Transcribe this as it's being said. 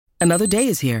Another day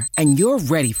is here, and you're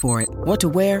ready for it. What to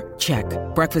wear? Check.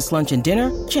 Breakfast, lunch, and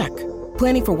dinner? Check.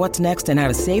 Planning for what's next and how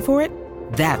to save for it?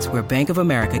 That's where Bank of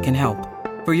America can help.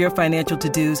 For your financial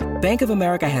to-dos, Bank of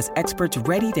America has experts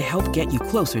ready to help get you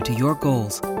closer to your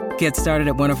goals. Get started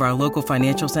at one of our local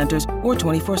financial centers or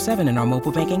 24/7 in our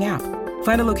mobile banking app.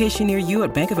 Find a location near you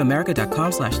at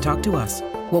bankofamerica.com/talktous.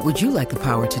 What would you like the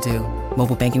power to do?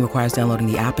 Mobile banking requires downloading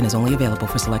the app and is only available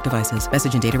for select devices.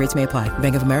 Message and data rates may apply.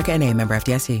 Bank of America N.A., member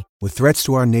FDIC. With threats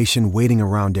to our nation waiting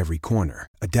around every corner,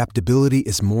 adaptability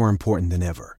is more important than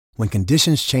ever. When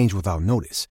conditions change without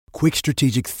notice, quick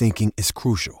strategic thinking is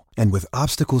crucial. And with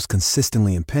obstacles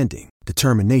consistently impending,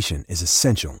 determination is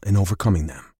essential in overcoming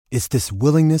them. It's this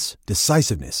willingness,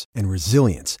 decisiveness, and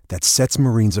resilience that sets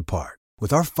Marines apart.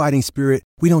 With our fighting spirit,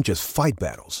 we don't just fight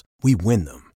battles, we win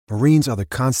them. Marines are the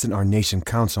constant our nation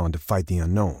counts on to fight the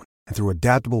unknown. And through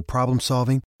adaptable problem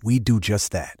solving, we do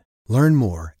just that. Learn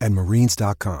more at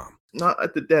marines.com. Not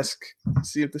at the desk.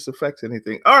 See if this affects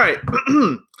anything. All right.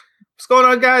 What's going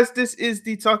on, guys? This is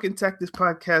the Talking Tactics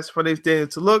podcast. My name's Daniel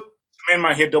Taluk. Man,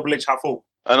 my head double H Hafo.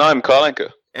 And I'm Carl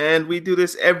Anker. And we do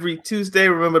this every Tuesday.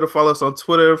 Remember to follow us on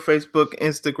Twitter, Facebook,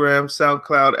 Instagram,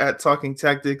 SoundCloud at Talking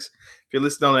Tactics. If you're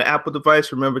listening on an Apple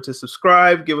device, remember to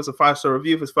subscribe. Give us a 5-star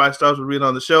review. If it's 5 stars, we'll read it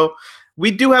on the show.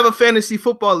 We do have a fantasy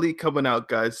football league coming out,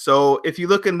 guys. So if you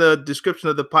look in the description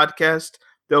of the podcast,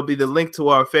 there'll be the link to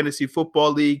our fantasy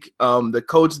football league. The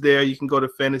code's there. You can go to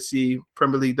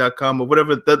fantasypremierleague.com or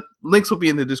whatever. The links will be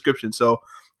in the description. So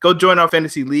go join our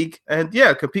fantasy league and,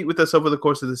 compete with us over the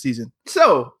course of the season.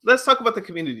 So let's talk about the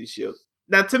Community Shield.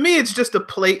 Now, to me, it's just a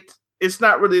plate. It's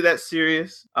not really that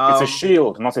serious. It's a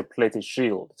shield, not a plate. It's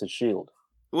shield. It's a shield.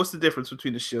 What's the difference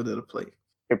between a shield and a plate?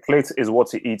 A plate is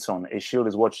what you eat on. A shield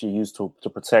is what you use to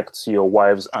protect your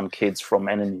wives and kids from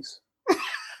enemies.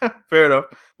 Fair enough.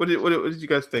 What did you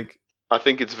guys think? I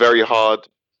think it's very hard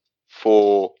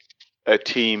for a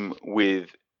team with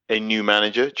a new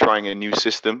manager trying a new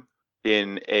system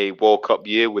in a World Cup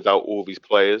year without all these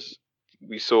players.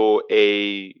 We saw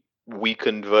a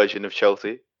weakened version of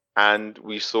Chelsea. And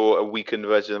we saw a weakened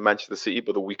version of Manchester City,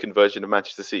 but the weakened version of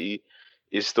Manchester City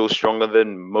is still stronger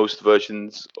than most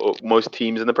versions or most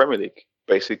teams in the Premier League.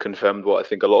 Basically confirmed what I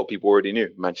think a lot of people already knew.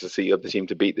 Manchester City are the team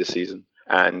to beat this season.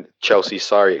 And Chelsea's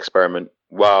Sarri experiment,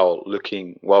 while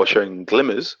showing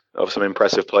glimmers of some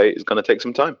impressive play, is going to take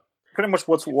some time. Pretty much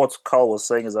what Carl was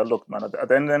saying is that, look, man, at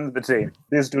the end of the day,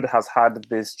 this dude has had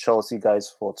this Chelsea guys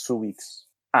for 2 weeks.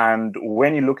 And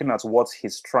when you're looking at what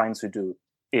he's trying to do,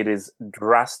 it is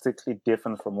drastically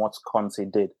different from what Conte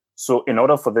did. So in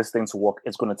order for this thing to work,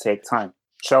 it's going to take time.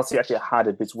 Chelsea actually had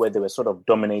a bit where they were sort of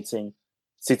dominating.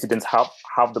 City didn't have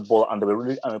the ball and they were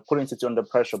really putting City under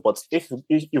pressure. But if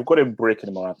you've got a break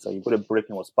in Morata, you've got a break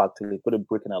in Barkley, you've got a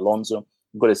break in Alonso,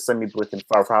 you've got a semi-break in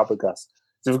Fabregas.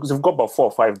 So you've got about 4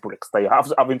 or 5 breaks that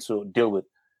you're having to deal with.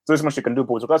 So there's much you can do.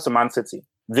 But with regards to Man City,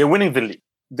 they're winning the league.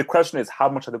 The question is, how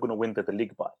much are they going to win the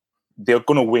league by? They're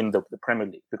going to win the Premier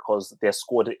League because their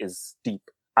squad is deep.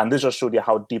 And this just showed you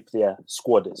how deep their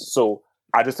squad is. So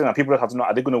I just think that people have to know,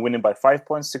 are they going to win it by 5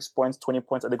 points, 6 points, 20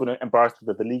 points? Are they going to embarrass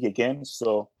the league again?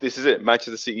 So this is it.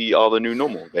 Manchester City are the new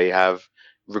normal. They have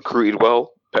recruited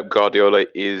well. Pep Guardiola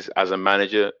is, as a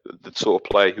manager, the sort of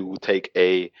player who will take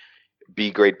a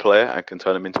B-grade player and can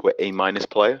turn him into an A-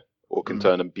 player or can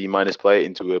turn a B- player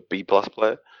into a B+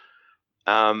 player.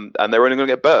 And they're only going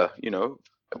to get better,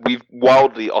 We've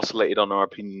wildly oscillated on our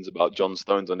opinions about John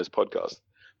Stones on this podcast,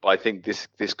 but I think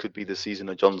this could be the season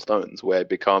of John Stones, where it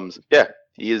becomes,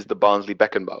 he is the Barnsley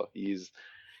Beckenbauer. He is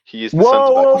the centre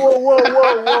back.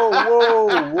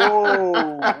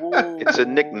 Whoa. It's a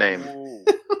nickname.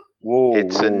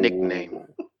 It's a nickname.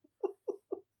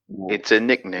 It's a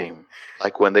nickname,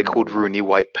 like when they called Rooney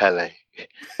White Pele.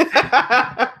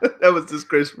 That was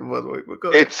disgraceful, by the way.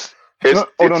 No,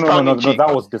 that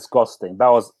was disgusting. That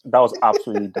was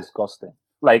absolutely disgusting.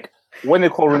 Like when they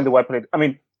call Rooney the White Pele, I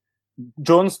mean,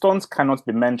 John Stones cannot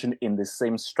be mentioned in the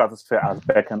same stratosphere as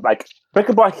Beckham. Like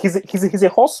Beckenbauer, he's a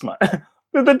horseman.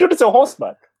 The dude is a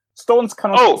horseman. Stones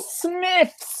cannot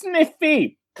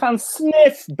sniffy can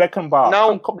sniff Beckenbauer.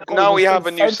 Now we have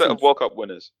a new set of World Cup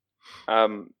winners.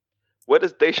 Where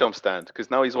does Deschamps stand?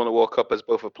 Because now he's won a World Cup as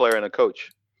both a player and a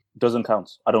coach. Doesn't count.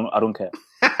 I don't care.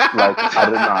 Like I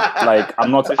don't know. Like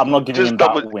I'm not giving him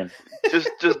that win.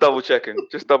 Just double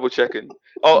checking.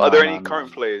 Oh, are there any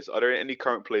current players? Are there any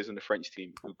current players in the French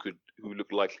team who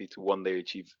look likely to one day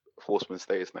achieve horseman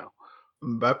status now?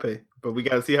 Mbappe, but we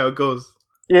gotta see how it goes.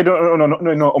 Yeah, no.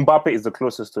 Mbappe is the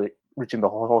closest to reaching the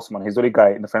horseman. He's the only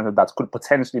guy in the French that could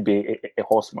potentially be a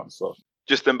horseman. So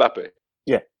just Mbappe.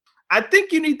 Yeah. I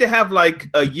think you need to have like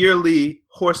a yearly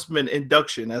Horseman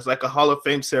induction as like a Hall of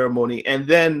Fame ceremony, and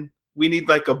then we need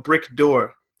like a brick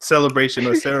door celebration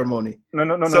or ceremony.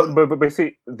 No. But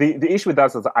see, the issue with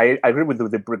that is I agree with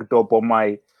the brick door, but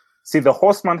the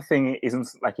Horseman thing isn't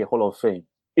like a Hall of Fame.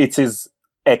 It is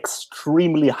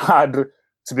extremely hard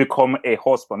to become a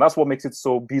horseman. That's what makes it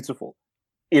so beautiful.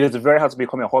 It is very hard to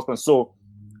become a horseman. So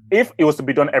if it was to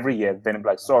be done every year, then it'd be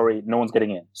like, sorry, no one's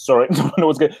getting in. Sorry, no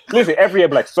one's getting in. Literally, every year,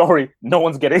 be like, sorry, no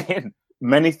one's getting in.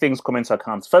 Many things come into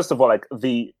account. First of all, like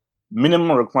the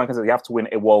minimum requirement is that you have to win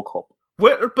a World Cup.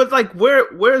 Where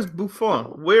is Buffon?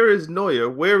 Where is Neuer?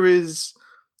 Where is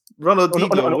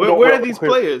Ronaldinho? Where are these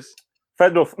players?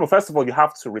 First of all, you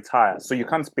have to retire. So you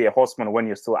can't be a horseman when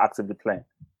you're still actively playing.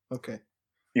 Okay.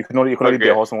 You can only be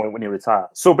a horseman when you retire.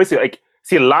 So basically, like,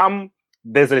 see, Lam,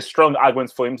 there's a strong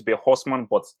argument for him to be a horseman,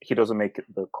 but he doesn't make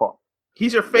the cut.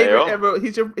 He's your favorite ever.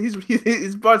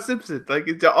 He's Bart Simpson. Like,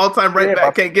 it's your all-time right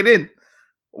back. Can't get in.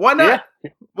 Why not?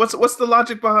 Yeah. What's the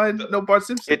logic behind no Bart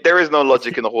Simpson? There is no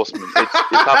logic in the horseman. It's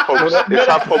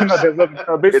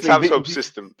half hope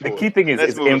system. The key thing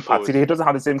is impact. He doesn't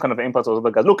have the same kind of impact as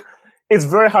other guys. Look, it's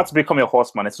very hard to become a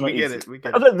horseman. It's not easy. We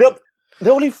get it.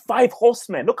 There are only 5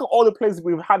 horsemen. Look at all the players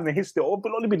we've had in the history. There have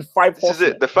only been 5 horsemen. This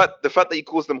is it. The fact that he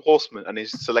calls them horsemen and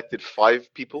he's selected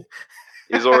 5 people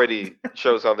is already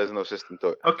shows how there's no system to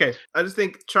it. Okay. I just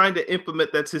think trying to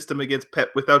implement that system against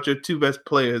Pep without your 2 best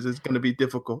players is going to be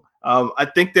difficult. I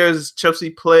think there's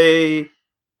Chelsea play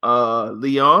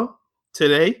Lyon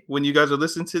today when you guys are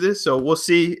listening to this. So we'll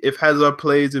see if Hazard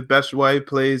plays, if Batshuayi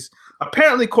plays.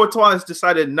 Apparently, Courtois has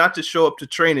decided not to show up to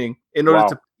training in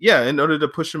order to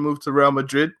push a move to Real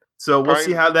Madrid. So we'll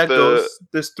see how that goes.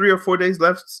 There's 3 or 4 days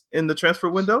left in the transfer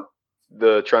window.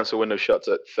 The transfer window shuts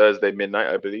at Thursday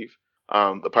midnight, I believe.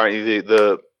 Apparently,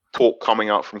 the talk coming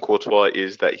out from Courtois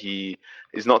is that he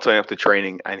is not turning up to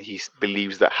training, and he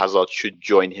believes that Hazard should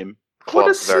join him. What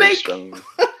a snake!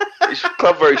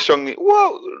 Club very strongly.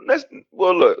 Well,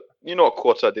 look. You know what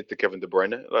Courtois did to Kevin De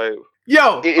Bruyne? Like,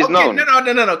 it is known.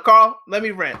 No, Carl. Let me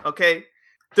rant, okay?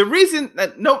 The reason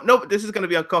that this is going to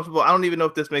be uncomfortable. I don't even know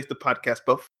if this makes the podcast,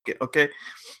 but okay?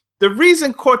 The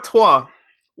reason Courtois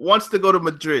wants to go to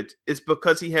Madrid is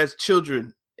because he has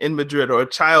children in Madrid or a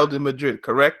child in Madrid,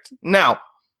 correct? Now,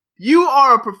 you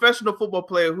are a professional football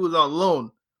player who's on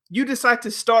loan. You decide to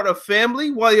start a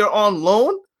family while you're on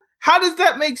loan? How does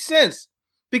that make sense?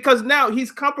 Because now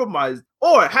he's compromised.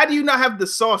 Or how do you not have the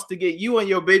sauce to get you and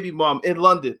your baby mom in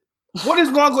London? What is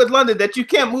wrong with London that you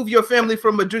can't move your family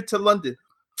from Madrid to London?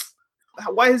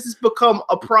 Why has this become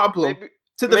a problem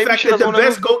to the fact that the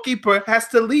best goalkeeper has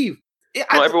to leave?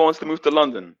 Not everyone wants to move to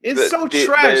London. It's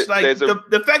trash. Like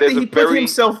the fact that he put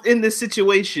himself in this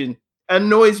situation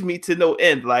annoys me to no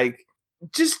end. Like,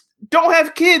 just don't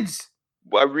have kids.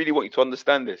 Well, I really want you to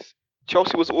understand this.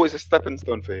 Chelsea was always a stepping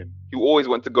stone for him. He always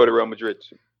wanted to go to Real Madrid.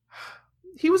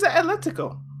 He was at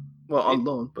Atletico. Well, on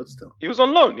loan, but still. He was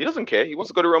on loan. He doesn't care. He wants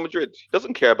to go to Real Madrid. He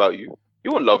doesn't care about you. He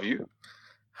won't love you.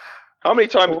 How many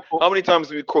times have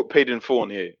we paid in full on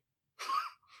here?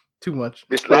 Too much.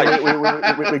 Wait,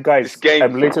 guys.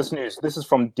 Latest news. This is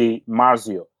from Di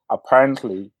Marzio.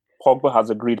 Apparently, Pogba has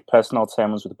agreed personal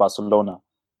terms with Barcelona,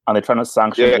 and they're trying to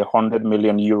sanction a €100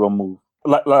 million move.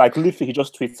 Like literally, he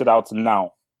just tweeted out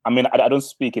now. I mean, I don't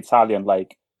speak Italian.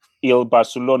 Like, Il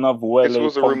Barcelona vuole. This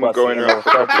was a rumor going around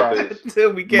for a couple of days.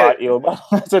 Until we get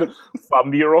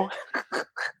Fambiro.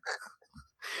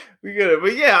 We get it,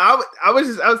 but yeah, I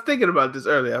was thinking about this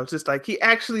earlier. I was just like, he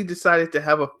actually decided to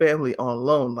have a family on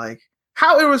loan. Like,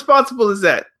 how irresponsible is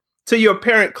that to your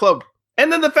parent club?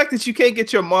 And then the fact that you can't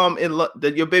get your mom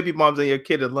that your baby mom's and your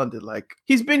kid in London. Like,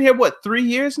 he's been here 3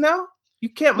 years now. You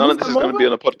can't. None of this is going to be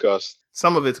on a podcast.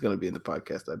 Some of it's going to be in the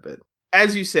podcast, I bet.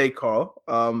 As you say, Carl,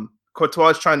 Courtois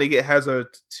is trying to get Hazard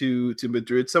to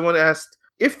Madrid. Someone asked,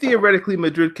 if theoretically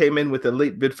Madrid came in with a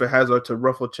late bid for Hazard to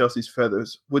ruffle Chelsea's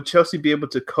feathers, would Chelsea be able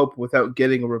to cope without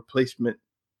getting a replacement?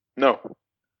 No.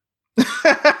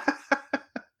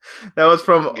 That was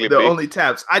from the Only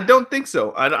Taps. I don't think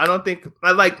so. I don't think.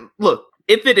 Look,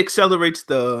 if it accelerates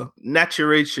the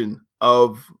maturation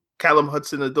of Callum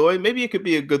Hudson-Odoi, maybe it could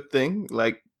be a good thing,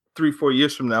 like 3-4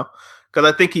 years from now.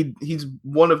 Because I think he's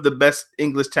one of the best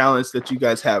English talents that you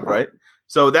guys have, right?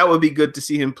 So that would be good to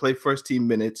see him play first team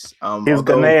minutes. He's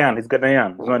Ghanaian.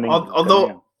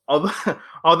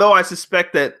 Although I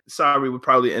suspect that Sarri would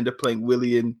probably end up playing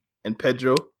Willian and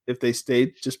Pedro if they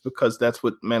stayed, just because that's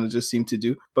what managers seem to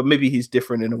do. But maybe he's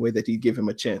different in a way that he'd give him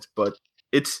a chance. But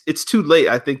it's too late,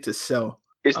 I think, to sell.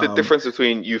 It's the difference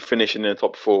between you finishing in the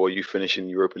top 4 or you finishing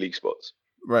Europa League spots.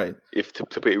 Right. If to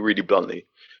put it really bluntly.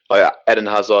 Like Eden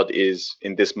Hazard is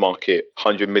in this market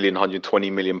 100 million,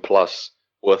 120 million plus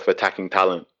worth of attacking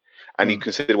talent. And you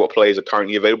consider what players are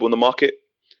currently available in the market.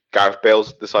 Gareth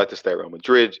Bale's decided to stay at Real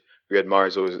Madrid. Riyad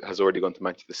Mahrez has already gone to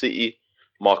Manchester City.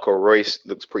 Marco Reus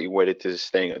looks pretty wedded to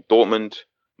staying at Dortmund.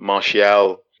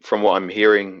 Martial, from what I'm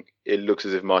hearing, it looks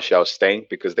as if Martial is staying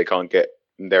because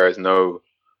there is no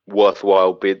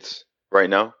worthwhile bids right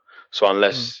now. So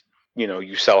unless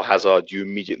you sell Hazard, you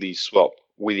immediately swap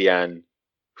Willian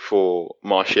for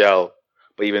Martial.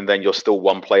 But even then, you're still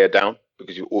one player down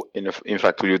because in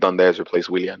fact, what you've done there is replace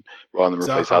Willian rather than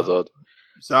replace Hazard.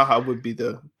 Zaha would be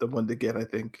the one to get, I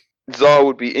think. Zaha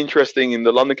would be interesting in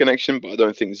the London connection, but I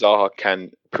don't think Zaha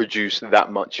can produce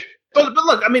that much. But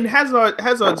look, I mean,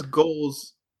 Hazard's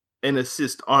goals and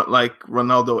assists aren't like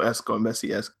Ronaldo-esque or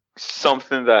Messi-esque.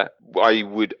 Something that I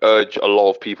would urge a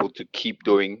lot of people to keep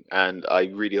doing, and I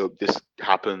really hope this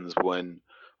happens when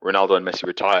Ronaldo and Messi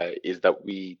retire, is that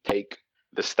we take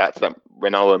the stats that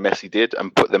Ronaldo and Messi did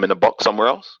and put them in a box somewhere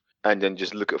else, and then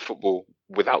just look at football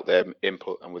without their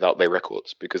input and without their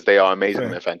records, because they are amazing,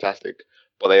 they're fantastic,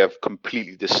 but they have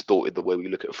completely distorted the way we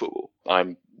look at football.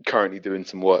 I'm currently doing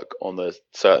some work on a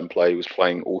certain player who was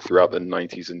playing all throughout the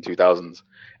 90s and 2000s,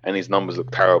 and his numbers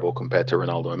look terrible compared to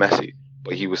Ronaldo and Messi,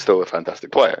 but he was still a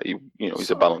fantastic player.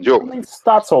 He's a Ballon d'Or. I mean,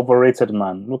 stats are overrated,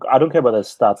 man. Look, I don't care about the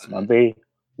stats, man. They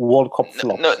World Cup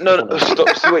flops. No, stop.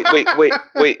 So wait.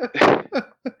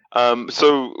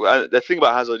 So the thing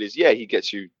about Hazard is, he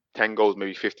gets you 10 goals,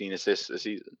 maybe 15 assists a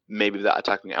season. Maybe that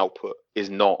attacking output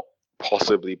is not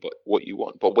possibly but what you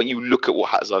want. But when you look at what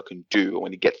Hazard can do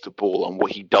when he gets the ball and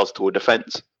what he does to a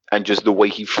defense, and just the way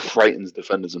he frightens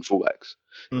defenders and fullbacks,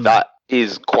 that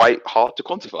is quite hard to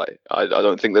quantify. I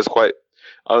don't think there's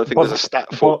a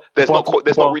stat for. There's not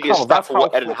really a stat for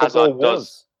what Eden Hazard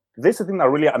does. This is the thing that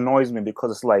really annoys me,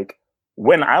 because it's like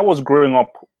when I was growing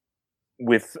up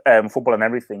with football and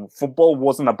everything, football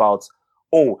wasn't about,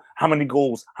 how many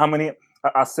goals, how many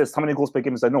assists, how many goals per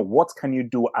game. It's like, no, what can you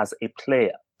do as a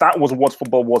player? That was what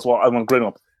football was while I was growing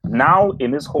up. Now,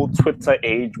 in this whole Twitter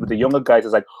age with the younger guys,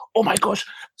 it's like, oh my gosh,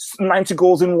 90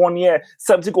 goals in 1 year,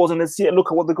 70 goals in this year.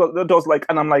 Look at what the does like.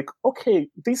 And I'm like, okay,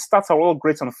 these stats are all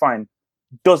great and fine.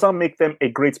 Does that make them a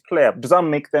great player? Does that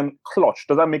make them clutch?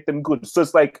 Does that make them good? So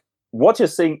it's like, what you're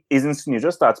saying isn't new,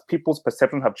 just that people's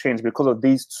perceptions have changed because of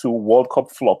these two World Cup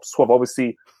flops who have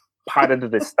obviously padded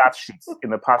the stat sheets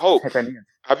in the past 10 years.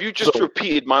 Have you just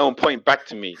repeated my own point back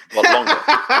to me a lot longer?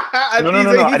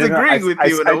 No. He's agreeing with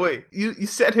you in a way. You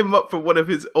set him up for one of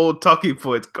his old talking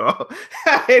points, Carl,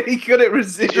 and he couldn't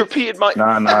resist. You repeated my...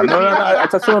 No.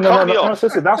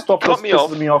 Seriously, that stuff just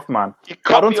pisses me off, man.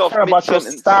 I don't care about your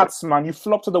stats, man. You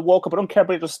flopped to the World Cup. I don't care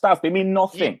about your stats. They mean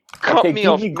nothing. Okay,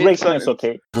 give me greatness,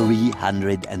 okay?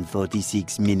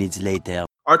 346 minutes later.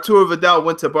 Arturo Vidal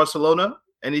went to Barcelona.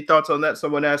 Any thoughts on that?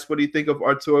 Someone asked, what do you think of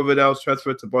Arturo Vidal's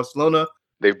transfer to Barcelona?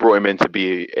 They've brought him in to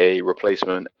be a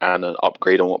replacement and an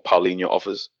upgrade on what Paulinho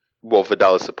offers. What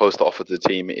Vidal is supposed to offer to the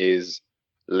team is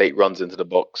late runs into the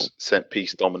box,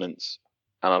 set-piece dominance,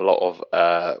 and a lot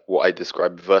of what I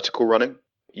describe vertical running.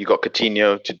 You got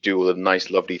Coutinho to do all the nice,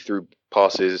 lovely through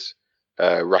passes.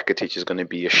 Rakitic is going to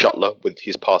be a shuttler with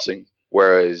his passing,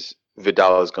 whereas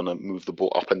Vidal is going to move the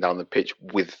ball up and down the pitch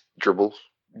with dribbles.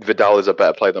 Vidal is a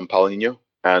better player than Paulinho.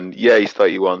 And he's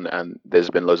 31, and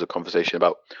there's been loads of conversation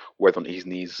about whether or not his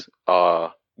knees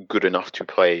are good enough to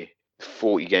play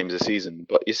 40 games a season.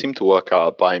 But it seemed to work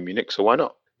out at Bayern Munich, so why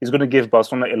not? He's going to give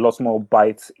Barcelona a lot more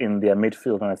bite in their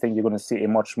midfield, and I think you're going to see a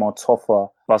much more tougher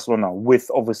Barcelona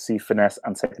with obviously finesse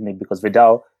and technique, because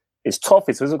Vidal is tough,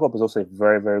 he's physical, but he's also a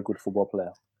very, very good football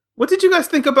player. What did you guys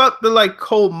think about the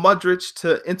Cole Modric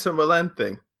to Inter Milan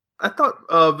thing? I thought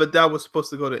Vidal was supposed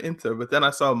to go to Inter, but then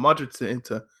I saw Modric to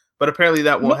Inter. But apparently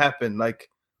that won't happen.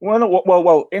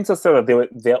 Well, Inter said that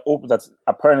they're open. That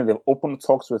apparently they've opened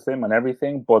talks with him and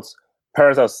everything. But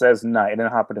Perez says, nah, it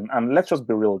didn't happen. And let's just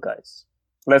be real, guys.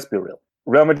 Let's be real.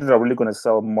 Real Madrid are really going to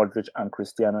sell Modric and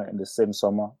Cristiano in the same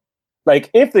summer.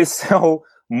 If they sell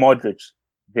Modric,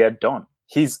 they're done.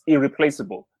 He's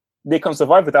irreplaceable. They can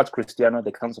survive without Cristiano.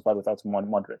 They can't survive without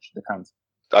Modric. They can't.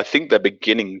 I think they're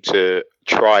beginning to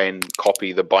try and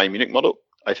copy the Bayern Munich model.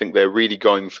 I think they're really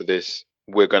going for this.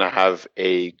 We're going to have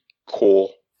a core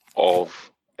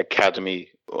of academy,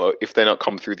 or if they're not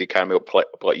come through the academy,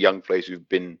 but young players who've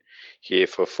been here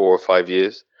for 4 or 5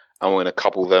 years, and we're going to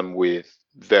couple them with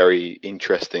very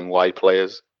interesting wide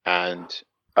players and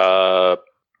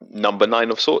number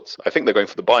 9 of sorts. I think they're going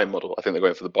for the Bayern model. I think they're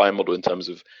going for the Bayern model in terms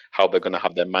of how they're going to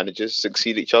have their managers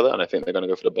succeed each other, and I think they're going to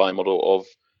go for the Bayern model of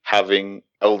having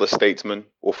elder statesmen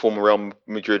or former Real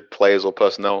Madrid players or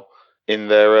personnel in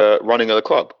their running of the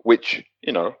club, which,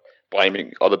 Bayern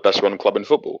Munich are the best run club in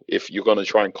football. If you're going to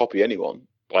try and copy anyone,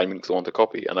 Bayern Munich's the one to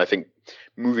copy. And I think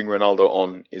moving Ronaldo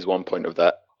on is one point of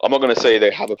that. I'm not going to say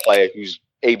they have a player who's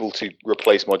able to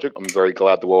replace Modric. I'm very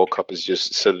glad the World Cup has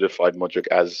just solidified Modric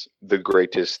as the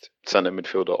greatest centre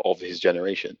midfielder of his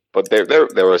generation. But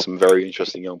there are some very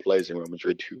interesting young players in Real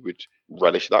Madrid who would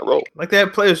relish that role. Like they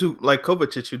have players who, like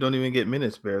Kovacic, who don't even get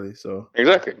minutes barely. So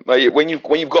exactly, like when you've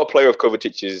got a player of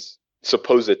Kovacic's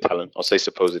supposed talent, I'll say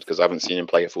supposed because I haven't seen him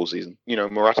play a full season. You know,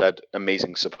 Morata had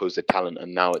amazing supposed talent,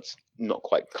 and now it's not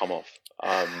quite come off.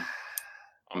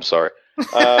 I'm sorry.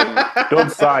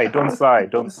 Don't sigh. Do not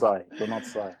sigh.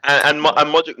 And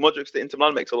Modric's to Inter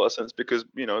Milan makes a lot of sense because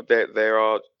you know there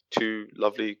are two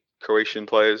lovely Croatian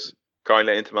players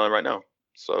currently at Inter Milan right now.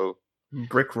 So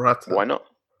Brick Rata. Why not?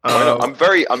 I'm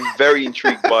very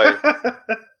intrigued by.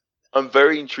 I'm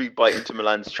very intrigued by Inter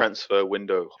Milan's transfer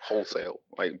window wholesale,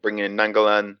 like bringing in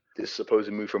Nangolan, this supposed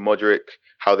move from Modric,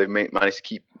 how they've managed to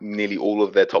keep nearly all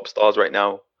of their top stars right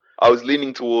now. I was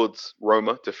leaning towards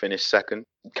Roma to finish second.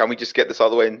 Can we just get this out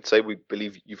of the way and say we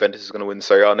believe Juventus is going to win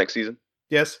Serie A next season?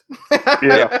 Yes.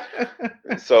 Yeah.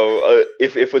 So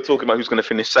if we're talking about who's going to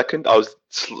finish second, I was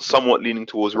somewhat leaning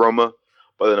towards Roma,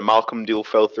 but then the Malcolm deal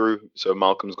fell through, so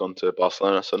Malcolm's gone to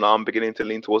Barcelona. So now I'm beginning to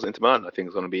lean towards Inter Milan. I think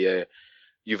it's going to be a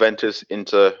Juventus,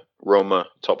 Inter, Roma,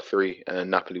 top three, and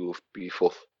Napoli will be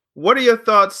fourth. What are your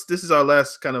thoughts? This is our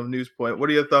last kind of news point. What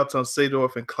are your thoughts on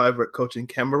Seedorf and Kluivert coaching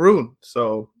Cameroon?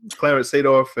 So Clarence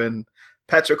Seedorf and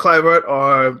Patrick Kluivert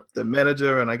are the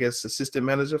manager and I guess assistant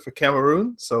manager for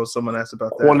Cameroon. So someone asked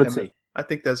about that. Quality. I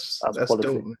think that's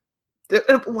dope.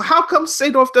 How come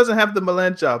Seedorf doesn't have the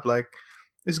Milan job? Like,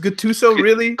 is Gattuso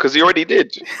really? Because he already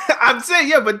did. I'm saying,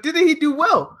 yeah, but didn't he do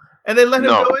well? And they let him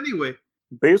go anyway.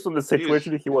 Based on the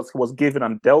situation he was given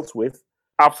and dealt with,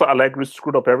 after Allegri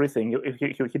screwed up everything,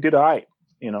 he did all right,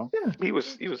 you know. Yeah, he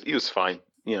was fine.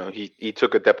 You know, he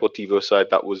took a Deportivo side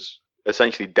that was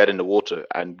essentially dead in the water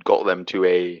and got them to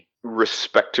a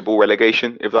respectable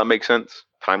relegation, if that makes sense.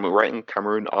 Time of writing,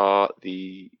 Cameroon are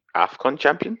the AFCON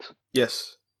champions.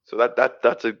 Yes. So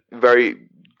that's a very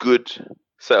good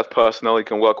set of personnel he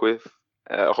can work with.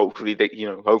 Hopefully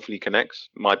hopefully connects.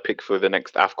 My pick for the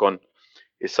next AFCON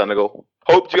is Senegal.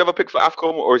 Hope, do you have a pick for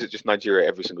AFCON or is it just Nigeria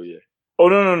every single year? Oh,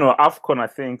 no. AFCON, I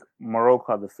think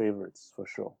Morocco are the favorites for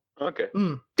sure. Okay.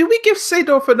 Do we give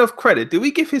Seedorf enough credit? Do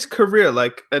we give his career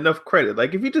enough credit?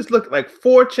 Like if you just look like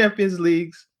 4 Champions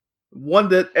Leagues, 1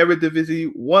 the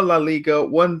Eredivisie, 1 La Liga,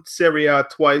 1 Serie A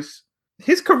twice.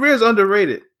 His career is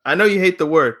underrated. I know you hate the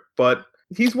word, but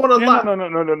he's won a lot.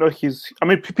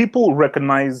 No. People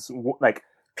recognize, like,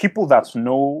 people that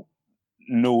know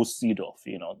Seedorf,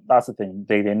 you know, that's the thing.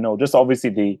 They know. Just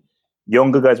obviously the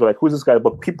younger guys were like, who's this guy?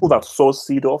 But people that saw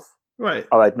Seedorf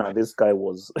are like, no, this guy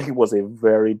was a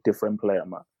very different player,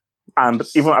 man. And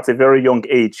even at a very young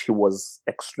age, he was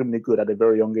extremely good at a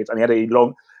very young age. And he had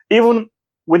even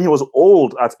when he was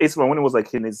old at 81, when he was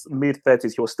like in his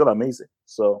mid-30s, he was still amazing.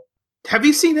 So have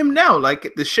you seen him now?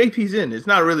 Like the shape he's in, it's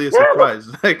not really a surprise.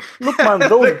 Like, look, man,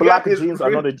 those black jeans are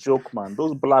not a joke, man.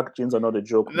 Those black jeans are not a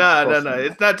joke. No.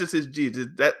 It's not just his jeans.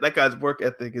 That guy's work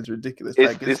ethic is ridiculous.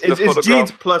 It's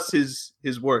jeans plus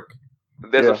his work.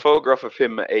 There's a photograph of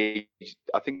him at age,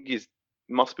 I think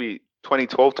must be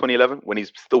 2012, 2011, when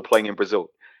he's still playing in Brazil.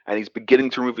 And he's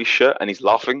beginning to remove his shirt and he's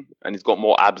laughing and he's got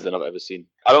more abs than I've ever seen.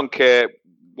 I don't care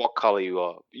what color you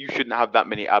are. You shouldn't have that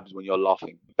many abs when you're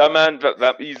laughing. That man,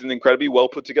 he's an incredibly well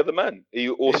put together man. He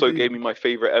also gave me my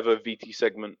favorite ever VT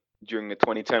segment during the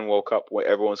 2010 World Cup where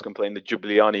everyone's complaining that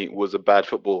Giuliani was a bad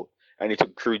football. And he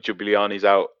took 3 Giulianis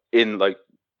out in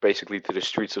basically to the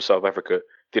streets of South Africa,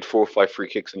 did 4 or 5 free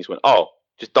kicks and he just went, oh,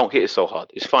 just don't hit it so hard.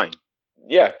 It's fine.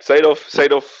 Yeah,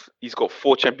 Seedorf, he's got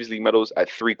 4 Champions League medals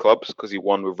at 3 clubs because he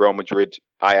won with Real Madrid,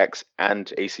 Ajax,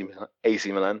 and AC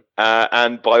Milan.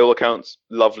 And by all accounts,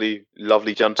 lovely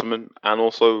gentleman. And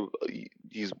also,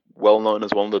 he's well known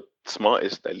as one of the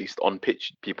smartest, at least on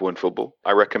pitch, people in football.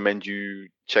 I recommend you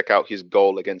check out his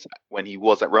goal when he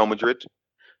was at Real Madrid.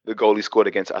 The goal he scored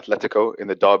against Atletico in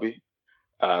the derby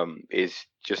is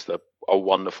just a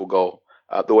wonderful goal.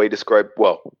 The way he described,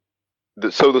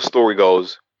 the story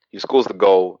goes, he scores the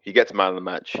goal, he gets man of the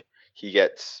match, he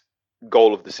gets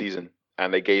goal of the season,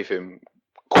 and they gave him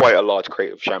quite a large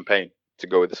crate of champagne to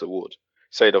go with this award.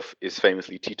 Seedorf is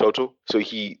famously teetotal, so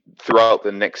throughout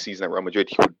the next season at Real Madrid,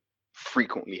 he would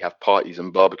frequently have parties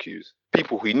and barbecues.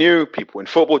 People he knew, people in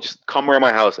football, just come around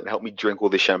my house and help me drink all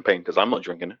this champagne because I'm not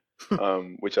drinking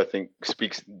it, which I think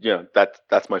speaks,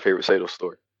 that's my favorite Seedorf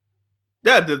story.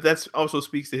 Yeah, that also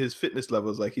speaks to his fitness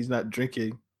levels. Like he's not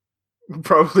drinking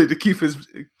probably to keep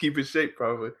his shape,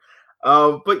 probably.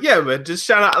 But yeah, man, just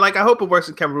shout out. Like I hope it works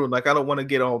in Cameroon. Like I don't want to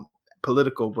get all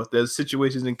political, but there's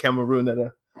situations in Cameroon that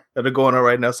are going on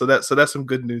right now. So that's some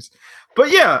good news.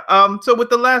 But yeah, so with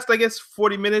the last, I guess,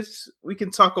 40 minutes, we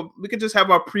can just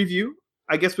have our preview.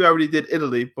 I guess we already did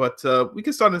Italy, but we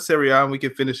can start in Serie A and we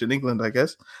can finish in England, I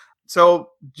guess. So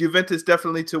Juventus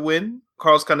definitely to win.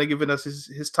 Carl's kind of given us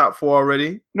his top four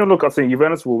already. No, look, I think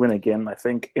Juventus will win again. I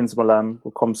think Inter Milan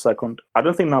will come second. I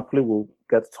don't think Napoli will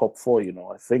get top four,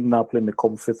 I think Napoli may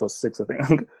come fifth or sixth. I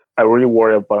think I really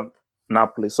worry about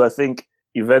Napoli. So I think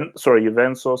Juventus,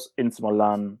 Inter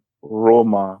Milan,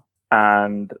 Roma,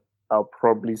 and I'll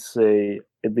probably say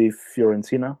maybe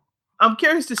Fiorentina. I'm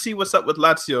curious to see what's up with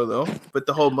Lazio, though, with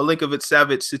the whole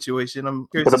Milinkovic-Savic situation. I'm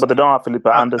curious. But they don't have Felipe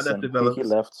Anderson. He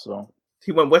left, so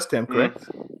he went West Ham, correct?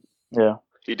 Yeah.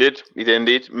 He did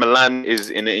indeed. Milan is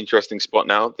in an interesting spot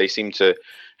now. They seem to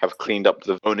have cleaned up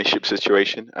the ownership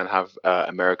situation and have have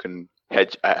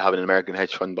an American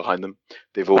hedge fund behind them.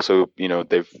 They've also,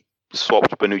 they've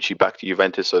swapped Bonucci back to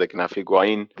Juventus so they can have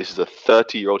Higuain. This is a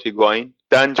 30-year-old Higuain.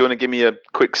 Dan, do you want to give me a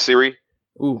quick Siri?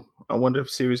 Ooh, I wonder if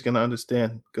Siri's going to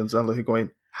understand Gonzalo Higuain.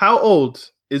 How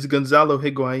old is Gonzalo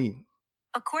Higuain?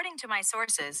 According to my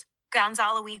sources,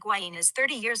 Gonzalo Higuain is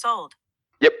 30 years old.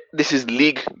 Yep, this is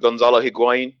League Gonzalo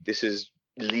Higuain. This is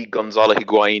League Gonzalo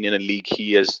Higuain in a league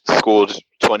he has scored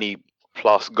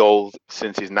 20-plus goals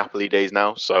since his Napoli days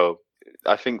now. So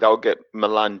I think that will get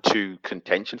Milan to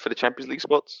contention for the Champions League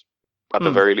spots, at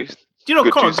the very least.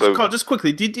 Carl, just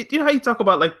quickly, do you know how you talk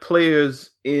about like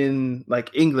players in like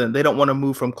England? They don't want to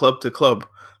move from club to club.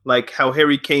 Like how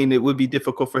Harry Kane, it would be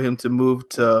difficult for him to move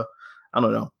to, I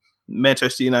don't know,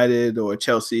 Manchester United or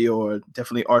Chelsea or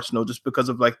definitely Arsenal, just because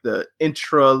of like the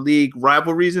intra-league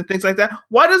rivalries and things like that.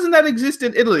 Why doesn't that exist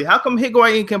in Italy? How come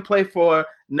Higuain can play for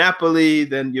Napoli,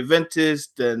 then Juventus,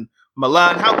 then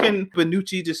Milan? How can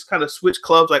Bonucci just kind of switch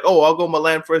clubs? Like, I'll go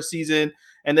Milan for a season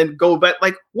and then go back.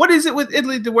 Like, what is it with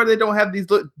Italy where they don't have these?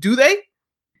 Do they?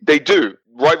 They do.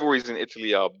 Rivalries in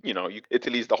Italy are,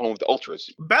 Italy is the home of the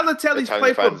ultras. Balotelli's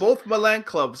played for both Milan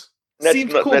clubs.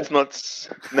 Seems cool.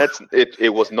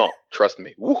 It was not. Trust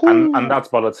me. And that's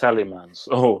Balotelli, man.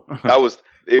 So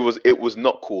it was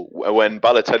not cool when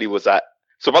Balotelli was at.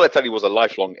 So Balotelli was a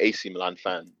lifelong AC Milan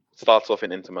fan. Starts off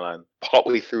in Inter Milan.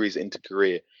 Partway through his Inter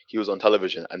career, he was on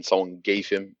television and someone gave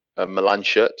him a Milan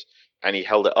shirt and he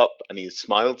held it up and he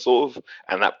smiled sort of,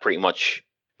 and that pretty much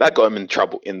got him in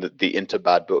trouble in the Inter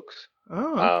bad books.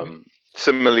 Oh, okay.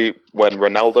 Similarly, when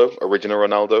original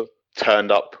Ronaldo,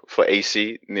 turned up for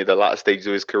AC near the latter stages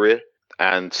of his career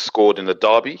and scored in the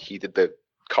derby. He did the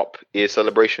cup ear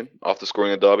celebration after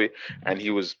scoring a derby, and he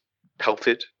was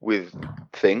pelted with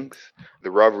things.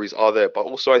 The rivalries are there, but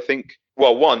also I think,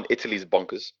 one, Italy's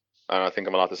bonkers, and I think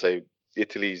I'm allowed to say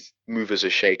Italy's movers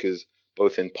and shakers,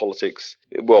 both in politics,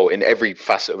 in every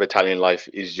facet of Italian life,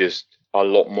 is just a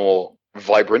lot more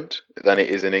vibrant than it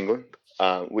is in England,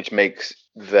 which makes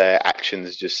their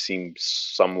actions just seem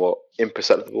somewhat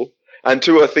imperceptible. And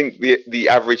two, I think the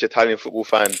average Italian football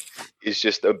fan is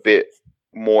just a bit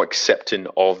more accepting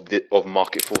of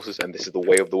market forces, and this is the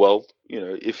way of the world.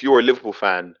 If you're a Liverpool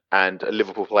fan and a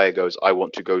Liverpool player goes, I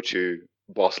want to go to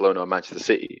Barcelona or Manchester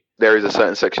City, there is a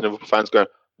certain section of Liverpool fans going,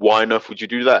 why on earth would you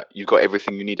do that? You've got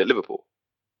everything you need at Liverpool.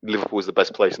 Liverpool is the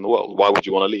best place in the world. Why would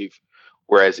you want to leave?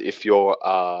 Whereas if you're,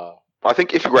 I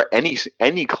think if you're at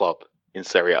any club in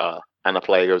Serie A and a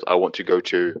player goes, I want to go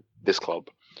to this club,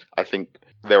 I think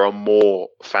there are more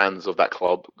fans of that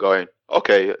club going,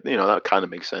 okay, that kind of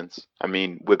makes sense. I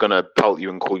mean, we're going to pelt you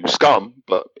and call you scum,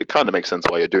 but it kind of makes sense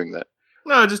why you're doing that.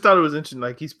 No, I just thought it was interesting.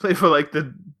 Like, he's played for like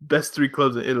the best three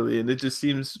clubs in Italy, and it just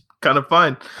seems kind of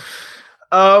fine.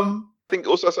 I think it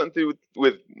also has something to do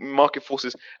with market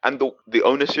forces, and the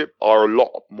ownership are a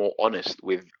lot more honest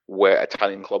with where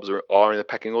Italian clubs are in the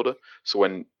pecking order. So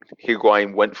when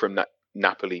Higuain went from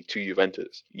Napoli to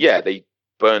Juventus, they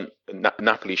burnt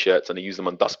Napoli shirts and they used them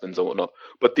on dustbins and whatnot.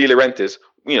 But De Laurentiis,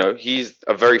 he's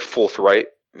a very forthright,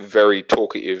 very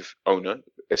talkative owner.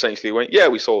 Essentially went,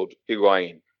 we sold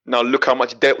Higuain. Now look how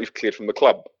much debt we've cleared from the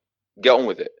club. Get on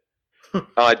with it.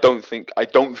 I don't think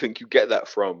you get that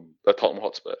from the Tottenham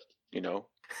Hotspur.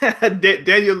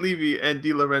 Daniel Levy and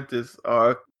De Laurentiis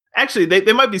are actually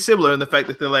they might be similar in the fact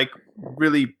that they're like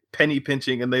really penny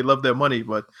pinching and they love their money,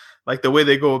 but like the way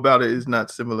they go about it is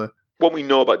not similar. What we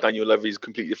know about Daniel Levy is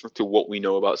completely different to what we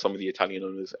know about some of the Italian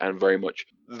owners, and very much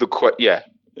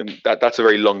and that's a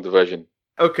very long diversion.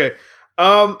 Okay,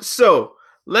 so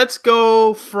let's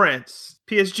go France.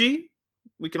 PSG.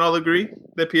 We can all agree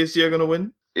that PSG are going to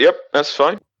win. Yep, that's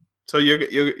fine. So you're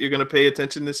going to pay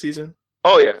attention this season?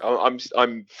 Oh yeah,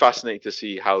 I'm fascinated to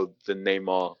see how the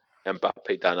Neymar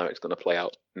Mbappe dynamic is going to play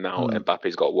out now.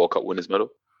 Mbappe's got a World Cup winners medal.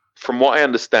 From what I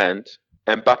understand,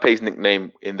 Mbappe's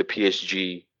nickname in the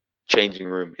PSG changing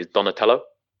room is Donatello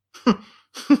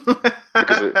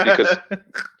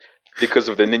because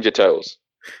of the Ninja Turtles.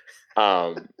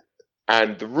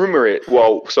 And the rumor is,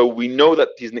 so we know that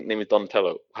his nickname is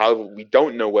Donatello. However, we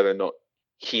don't know whether or not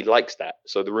he likes that.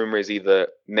 So the rumor is either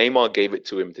Neymar gave it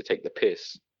to him to take the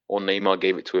piss, or Neymar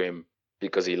gave it to him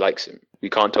because he likes him. We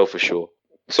can't tell for sure.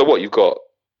 So what you've got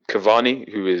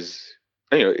Cavani, who is,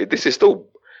 this is still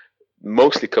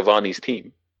mostly Cavani's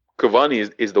team. Cavani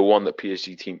is the one that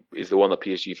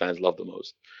PSG fans love the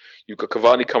most. You've got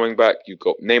Cavani coming back. You've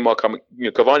got Neymar coming.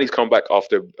 Cavani's come back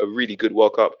after a really good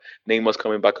World Cup. Neymar's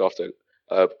coming back after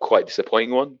a quite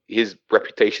disappointing one. His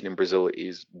reputation in Brazil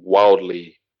is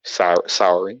wildly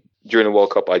souring. During the World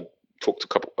Cup, I talked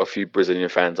to a few Brazilian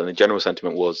fans, and the general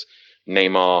sentiment was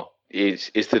Neymar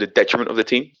is to the detriment of the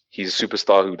team. He's a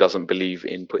superstar who doesn't believe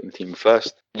in putting the team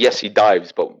first. Yes, he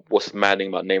dives, but what's maddening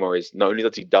about Neymar is not only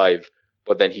does he dive,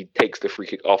 but then he takes the free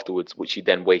kick afterwards, which he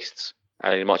then wastes.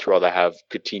 And I'd much rather have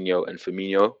Coutinho and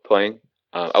Firmino playing.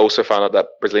 I also found out that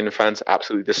Brazilian fans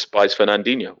absolutely despise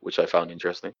Fernandinho, which I found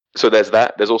interesting. So there's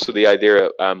that. There's also the idea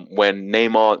when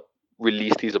Neymar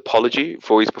released his apology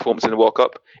for his performance in the World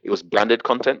Cup, it was branded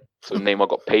content, so Neymar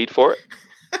got paid for it.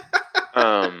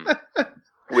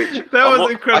 Which that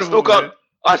was incredible.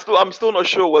 I'm still not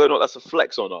sure whether or not that's a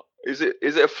flex or not. Is it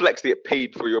a flex to get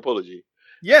paid for your apology?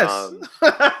 Yes.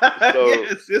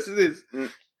 Yes, it is.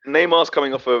 Neymar's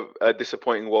coming off a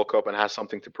disappointing World Cup and has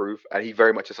something to prove, and he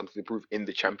very much has something to prove in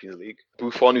the Champions League.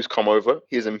 Buffon, who's come over,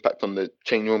 his impact on the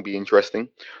change will be interesting.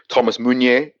 Thomas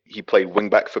Meunier, he played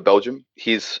wing-back for Belgium.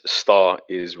 His star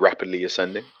is rapidly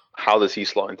ascending. How does he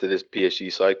slot into this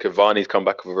PSG side? Cavani's come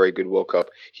back with a very good World Cup.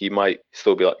 He might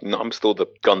still be like, no, I'm still the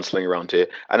gunslinger around here.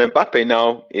 And Mbappe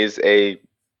now is a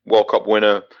World Cup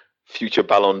winner, future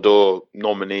Ballon d'Or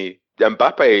nominee.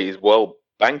 Mbappe is well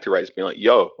banked right. It's been like,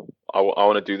 yo, I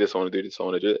want to do this, I want to do this, I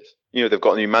want to do this. They've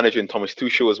got a new manager in Thomas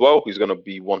Tuchel as well, who's going to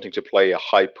be wanting to play a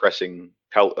high-pressing,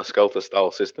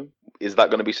 helter-skelter-style system. Is that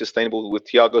going to be sustainable with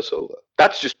Thiago Silva?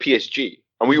 That's just PSG.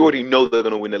 And we already know they're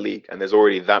going to win the league, and there's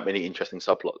already that many interesting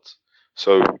subplots.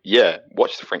 So, yeah,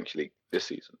 watch the French league this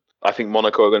season. I think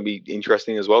Monaco are going to be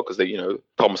interesting as well because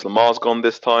Thomas Lamar's gone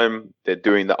this time. They're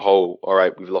doing that whole, all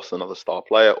right, we've lost another star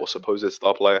player or supposed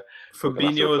star player.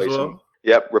 Fabinho as well.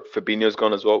 Yep, Fabinho's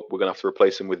gone as well. We're going to have to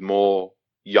replace him with more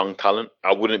young talent.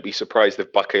 I wouldn't be surprised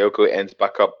if Bakayoko ends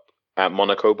back up at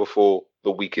Monaco before the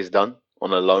week is done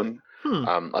on a loan.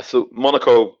 I thought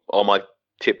Monaco are my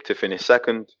tip to finish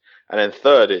second. And then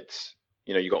third, it's,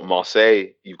 you've got Marseille,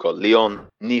 you've got Lyon.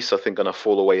 Nice, I think, going to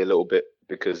fall away a little bit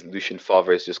because Lucien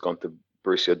Favre has just gone to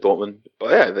Borussia Dortmund.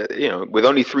 But yeah, with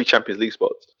only 3 Champions League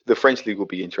spots, the French league will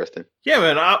be interesting. Yeah,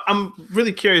 man, I'm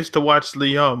really curious to watch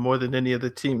Lyon more than any other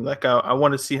team. Like, I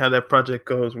want to see how that project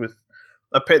goes with.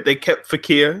 They kept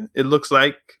Fekir, it looks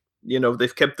like.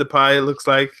 They've kept Depay, it looks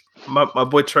like. My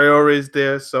boy Traore is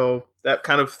there, so that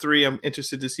kind of 3, I'm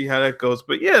interested to see how that goes.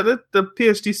 But yeah, the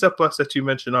PSG subplots that you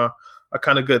mentioned are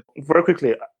kind of good. Very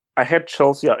quickly, I heard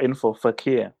Chelsea are in for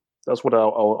Fekir. That's what I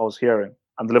was hearing.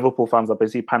 And the Liverpool fans are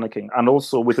basically panicking. And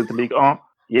also with the league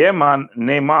yeah, man,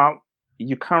 Neymar,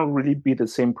 you can't really be the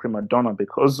same prima donna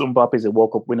because Mbappe is a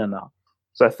World Cup winner now.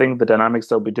 So I think the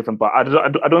dynamics will be different. But I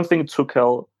don't think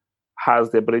Tuchel has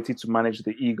the ability to manage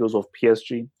the egos of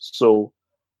PSG. So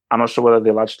I'm not sure whether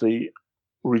they'll actually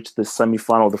reach the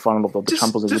semi-final or the final of the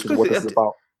Champions League, which is what this is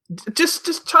about.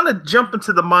 Just trying to jump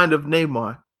into the mind of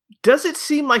Neymar. Does it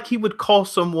seem like he would call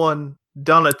someone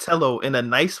Donatello in a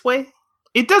nice way?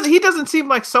 He doesn't seem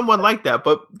like someone like that,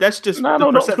 but that's just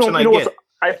the perception I get.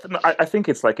 I think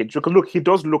it's like a joke. Look, he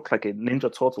does look like a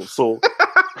Ninja Turtle, so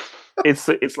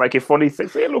it's like a funny thing.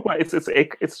 So, look,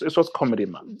 it's just comedy,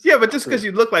 man. Yeah, but just because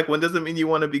you look like one doesn't mean you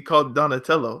want to be called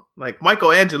Donatello. Like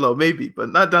Michelangelo, maybe, but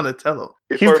not Donatello.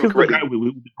 He's the guy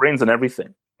with brains and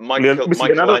everything.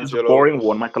 Michelangelo is the boring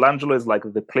one. Michelangelo is like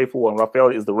the playful one. Raphael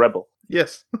is the rebel.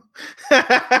 Yes. Wait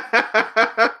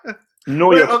a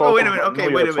minute. Okay,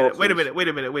 wait a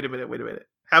minute.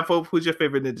 Have hope. Who's your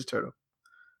favorite Ninja Turtle?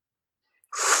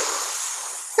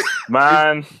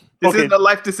 Man, this isn't a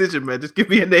life decision, man. Just give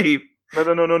me a name.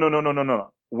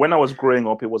 No. When I was growing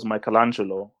up, it was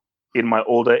Michelangelo. In my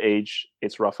older age,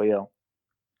 it's Raphael.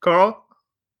 Carl?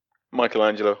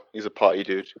 Michelangelo. He's a party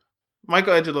dude.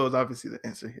 Michelangelo is obviously the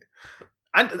answer here.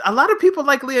 A lot of people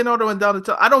like Leonardo and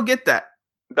Donatello. I don't get that.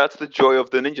 That's the joy of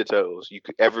the Ninja Turtles.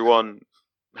 Everyone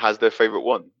has their favorite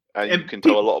one. And you can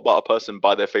tell a lot about a person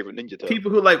by their favorite Ninja Turtle.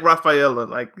 People who like Raphael,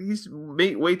 like, he's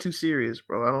way too serious,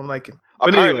 bro. I don't like him. But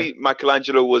apparently, anyway.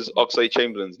 Michelangelo was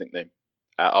Oxlade-Chamberlain's nickname.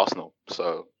 at Arsenal.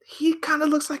 So he kind of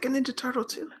looks like a Ninja Turtle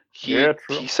too. He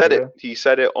said it. He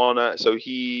said it on.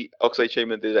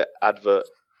 Oxlade-Chamberlain did an advert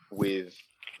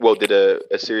did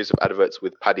a series of adverts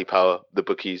with Paddy Power, the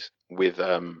bookies, with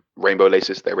Rainbow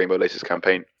Laces, their Rainbow Laces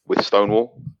campaign with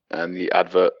Stonewall, and the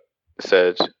advert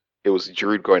said it was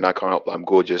Giroud going, "I can't help that I'm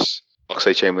gorgeous."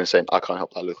 Oxlade-Chamberlain saying, "I can't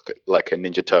help that I look like a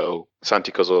Ninja Turtle."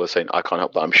 Santi Cazorla saying, "I can't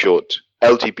help that I'm short."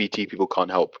 LGBT people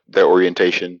can't help their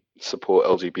orientation, support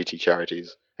LGBT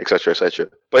charities, etc., etc.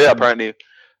 But yeah, apparently.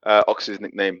 Ox's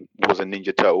nickname was a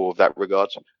Ninja Turtle of that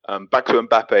regard. Back to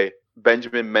Mbappe,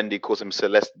 Benjamin Mendy calls him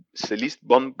Celeste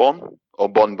Bonbon or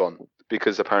Bonbon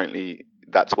because apparently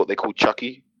that's what they call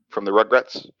Chucky from the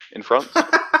Rugrats in France.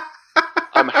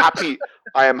 I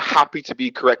am happy to be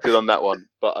corrected on that one,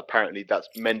 but apparently that's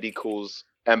Mendy calls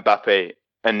Mbappe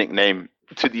a nickname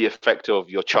to the effect of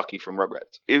your Chucky from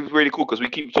Rugrats. It was really cool because we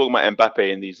keep talking about Mbappe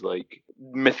in these like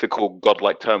mythical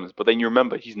godlike terms, but then you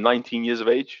remember he's 19 years of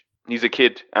age. He's a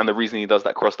kid, and the reason he does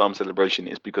that crossed arm celebration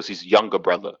is because his younger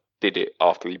brother did it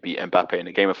after he beat Mbappe in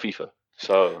a game of FIFA.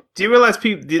 So, do you realize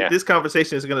this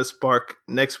conversation is going to spark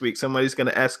next week? Somebody's going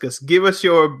to ask us, give us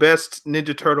your best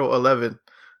Ninja Turtle 11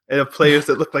 and of players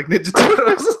that look like Ninja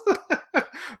Turtles.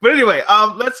 But anyway,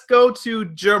 let's go to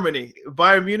Germany.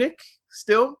 Bayern Munich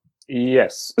still?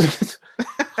 Yes.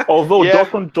 Although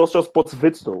Dortmund just bought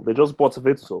Witsel. They just bought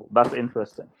Witsel. That's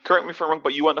interesting. Correct me if I'm wrong,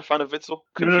 but you weren't a fan of Witsel?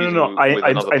 No.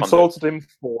 I insulted him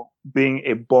for being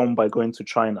a bomb by going to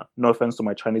China. No offense to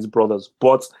my Chinese brothers,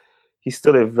 but he's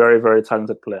still a very, very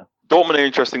talented player. Dortmund are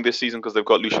interesting this season because they've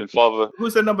got Lucien Favre.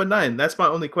 Who's their number 9? That's my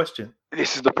only question.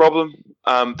 This is the problem.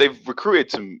 They've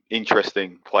recruited some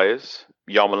interesting players.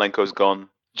 Yarmolenko's gone.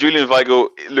 Julian Weigl,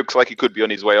 it looks like he could be on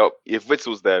his way up. If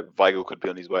Witzel's there, Weigl could be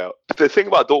on his way up. The thing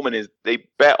about Dortmund is they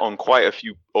bet on quite a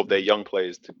few of their young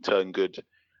players to turn good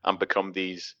and become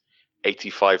these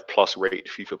 85-plus rated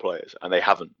FIFA players, and they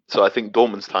haven't. So I think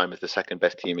Dortmund's time as the second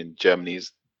best team in Germany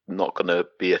is not going to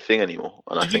be a thing anymore.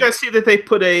 And Did you guys see that they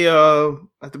put a,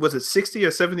 was it 60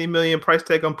 or 70 million price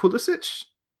tag on Pulisic?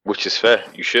 Which is fair.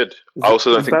 You should. I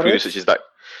also don't think Pulisic is that...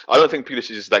 I don't think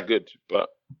Pulisic is that good, but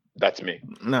that's me.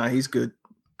 Nah, he's good.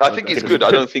 I think he's good.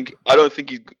 I don't think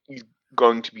he's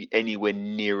going to be anywhere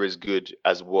near as good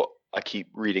as what I keep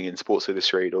reading in Sports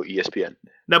Illustrated or ESPN.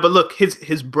 No, but look,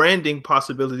 his branding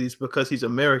possibilities because he's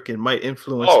American might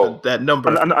influence that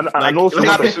number. And also,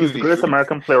 he's the greatest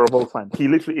American player of all time. He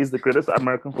literally is the greatest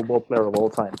American football player of all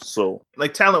time. So,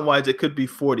 like talent-wise, it could be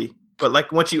 40. But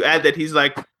like once you add that he's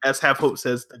like, as Half Hope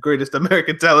says, the greatest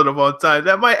American talent of all time,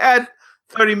 that might add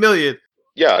 30 million.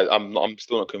 Yeah, I'm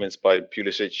still not convinced by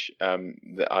Pulisic.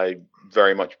 That I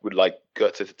very much would like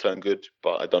Goethe to turn good,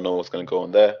 but I don't know what's going to go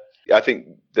on there. I think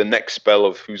the next spell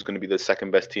of who's going to be the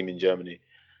second best team in Germany,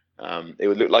 it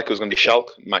would look like it was going to be Schalke.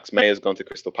 Max Mayer's gone to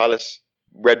Crystal Palace.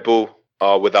 Red Bull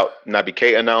are without Naby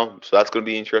Keita now, so that's going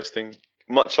to be interesting.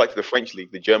 Much like the French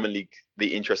league, the German league,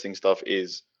 the interesting stuff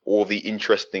is all the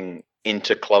interesting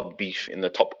inter-club beef in the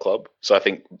top club. So I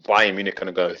think Bayern Munich are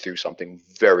going to go through something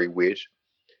very weird,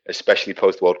 especially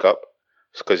post-World Cup,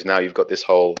 because now you've got this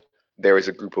whole, there is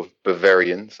a group of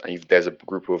Bavarians and there's a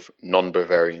group of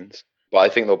non-Bavarians. But I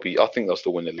think they'll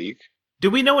still win the league. Do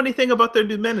we know anything about their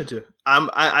new manager?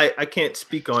 I can't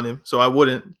speak on him, so I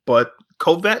wouldn't. But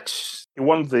Kovac? He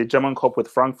won the German Cup with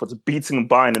Frankfurt, beating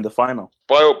Bayern in the final.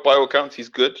 By all accounts, he's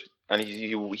good, and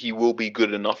he will be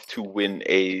good enough to win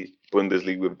a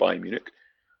Bundesliga with Bayern Munich.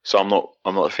 So I'm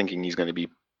not thinking he's going to be.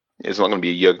 It's not going to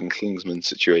be a Jurgen Klinsmann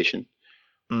situation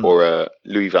or a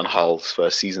Louis van Gaal's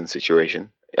first season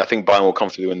situation. I think Bayern will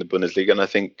comfortably win the Bundesliga, and I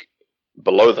think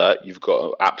below that you've got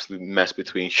an absolute mess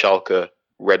between Schalke,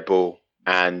 Red Bull,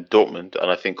 and Dortmund.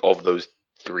 And I think of those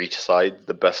three sides,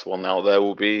 the best one out there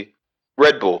will be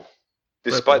Red Bull.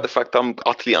 Despite the fact I'm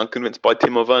utterly unconvinced by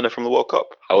Timo Werner from the World Cup.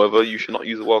 However, you should not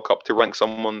use the World Cup to rank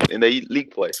someone in a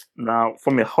league play. Now,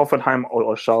 for me, Hoffenheim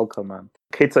or Schalke, man,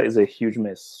 Keita is a huge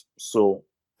miss. So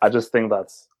I just think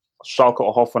that Schalke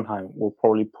or Hoffenheim will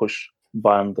probably push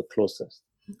Bayern the closest.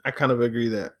 I kind of agree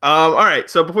there. All right,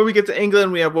 so before we get to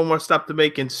England, we have one more stop to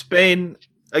make in Spain.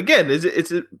 Again,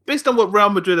 it's based on what Real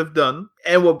Madrid have done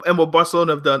and what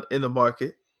Barcelona have done in the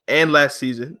market and last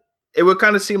season. It would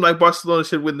kind of seem like Barcelona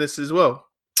should win this as well.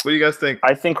 What do you guys think?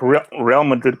 I think Real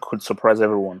Madrid could surprise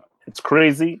everyone. It's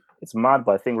crazy, it's mad,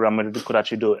 but I think Real Madrid could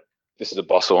actually do it. This is a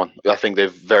Barca one. I think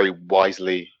they've very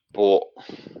wisely bought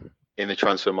in the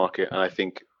transfer market, and I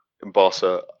think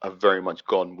Barca have very much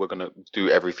gone, we're going to do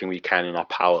everything we can in our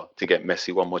power to get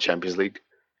Messi one more Champions League.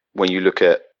 When you look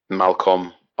at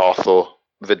Malcolm, Arthur,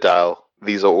 Vidal,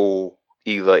 these are all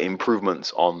either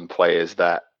improvements on players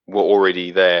that were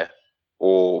already there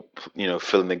or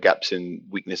fill in the gaps in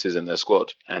weaknesses in their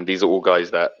squad. And these are all guys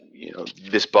that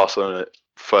this Barcelona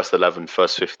first 11,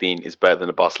 first 15 is better than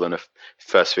the Barcelona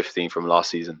first 15 from last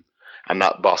season. And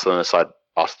that Barcelona side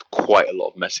asked quite a lot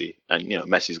of Messi, and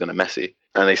Messi's going to Messi,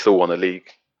 and they still won the league.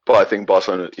 But I think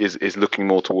Barcelona is looking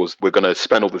more towards, we're going to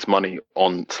spend all this money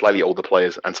on slightly older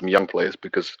players and some young players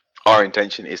because our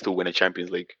intention is to win a Champions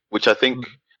League, which I think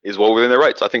is well within their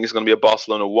rights. I think it's going to be a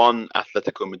Barcelona 1,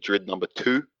 Atletico Madrid number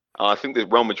 2. I think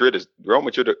that Real Madrid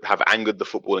have angered the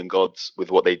footballing gods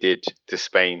with what they did to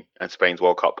Spain and Spain's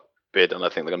World Cup bid, and I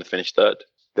think they're going to finish third.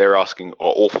 They're asking an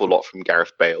awful lot from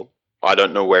Gareth Bale. I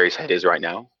don't know where his head is right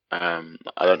now. I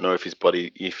don't know if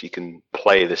if he can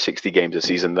play the 60 games a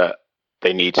season that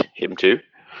they need him to.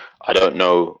 I don't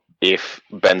know if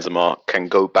Benzema can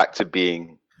go back to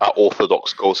being an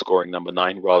orthodox goal-scoring number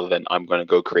 9 rather than I'm going to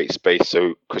go create space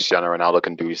so Cristiano Ronaldo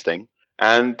can do his thing.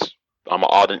 And I'm an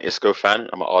ardent Isco fan.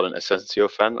 I'm an ardent Asensio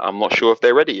fan. I'm not sure if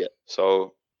they're ready yet.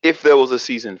 So if there was a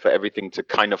season for everything to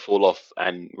kind of fall off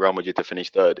and Real Madrid to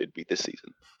finish third, it'd be this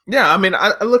season. Yeah, I mean,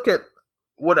 I look at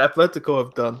what Atletico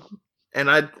have done, and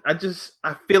I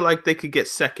feel like they could get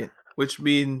second, which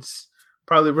means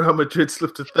probably Real Madrid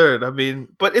slipped to third. I mean,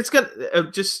 but it's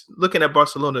gonna just looking at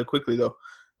Barcelona quickly though.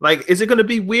 Like, is it going to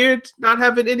be weird not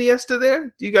having Iniesta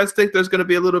there? Do you guys think there's going to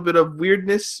be a little bit of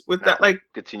weirdness with that? Like,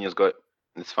 Coutinho's got it.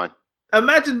 It's fine.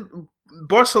 Imagine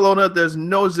Barcelona. There's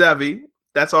no Xavi.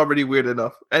 That's already weird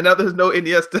enough, and now there's no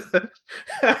Iniesta.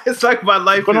 It's like my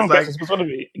life is like it's going to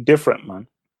be different, man.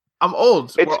 I'm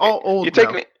old. We're all old.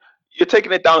 You're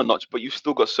taking it down a notch, but you've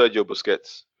still got Sergio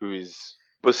Busquets, who is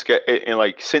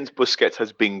since Busquets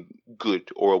has been good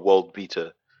or a world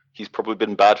beater, he's probably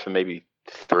been bad for maybe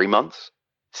 3 months,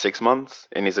 6 months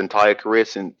in his entire career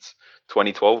since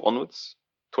 2012 onwards,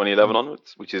 2011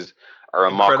 onwards, which is a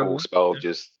remarkable spell of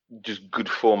just good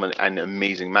form and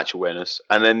amazing match awareness.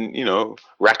 And then,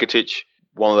 Rakitic,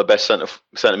 one of the best centre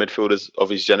midfielders of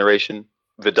his generation.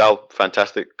 Vidal,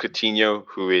 fantastic. Coutinho,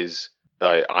 who is,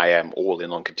 I am all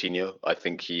in on Coutinho. I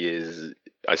think he is,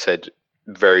 I said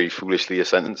very foolishly a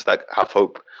sentence that have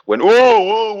hope went,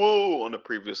 whoa, on a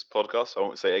previous podcast. I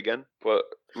won't say it again. But,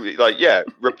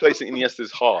 replacing Iniesta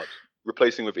is hard.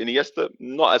 Replacing with Iniesta,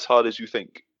 not as hard as you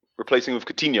think. Replacing with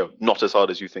Coutinho, not as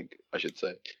hard as you think, I should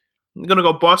say. I'm going to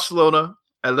go Barcelona,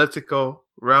 Atletico,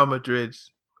 Real Madrid.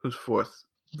 Who's fourth?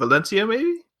 Valencia,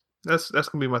 maybe? That's going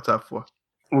to be my top 4.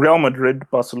 Real Madrid,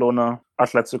 Barcelona,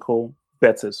 Atletico,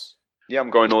 Betis. Yeah, I'm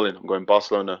going all in. I'm going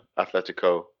Barcelona,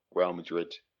 Atletico, Real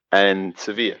Madrid, and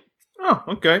Sevilla. Oh,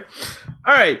 okay.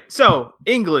 All right. So,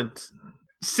 England.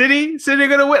 City are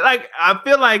going to win. Like, I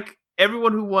feel like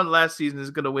everyone who won last season is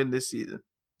going to win this season.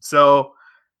 So,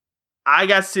 I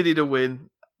got City to win.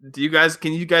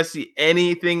 Can you guys see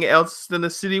anything else than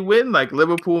a City win? Like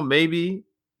Liverpool, maybe?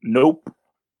 Nope.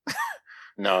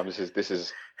 No, this is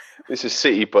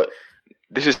City, but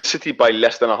this is City by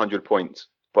less than 100 points.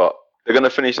 But they're going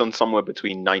to finish on somewhere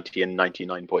between 90 and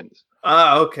 99 points.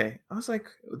 Okay. I was like,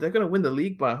 they're going to win the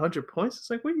league by 100 points?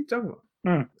 It's like, what are you talking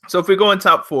about? So if we go in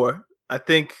top 4, I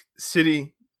think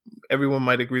City, everyone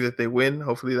might agree that they win.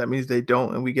 Hopefully that means they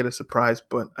don't and we get a surprise,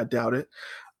 but I doubt it.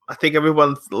 I think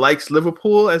everyone likes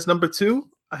Liverpool as number 2.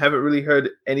 I haven't really heard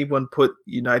anyone put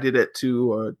United at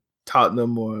 2 or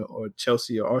Tottenham or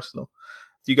Chelsea or Arsenal.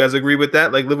 Do you guys agree with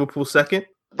that? Like Liverpool second?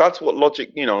 That's what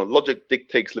logic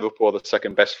dictates Liverpool are the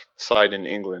second best side in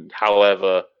England.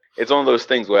 However, it's one of those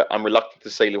things where I'm reluctant to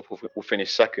say Liverpool will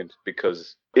finish second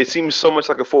because it seems so much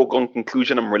like a foregone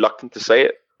conclusion. I'm reluctant to say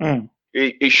it.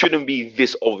 It shouldn't be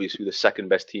this obvious who the second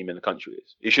best team in the country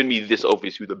is. It shouldn't be this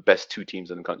obvious who the best 2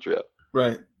 teams in the country are.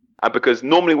 Right. And because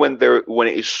normally when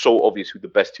it is so obvious who the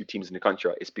best 2 teams in the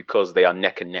country are, it's because they are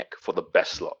neck and neck for the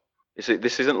best slot.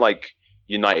 This isn't like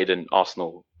United and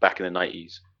Arsenal back in the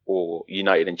 90s, or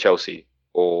United and Chelsea,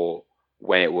 or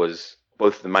when it was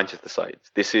both of the Manchester sides.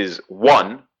 This is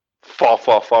 1 far,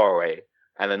 far, far away,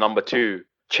 and then number 2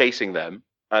 chasing them,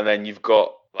 and then you've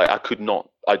got I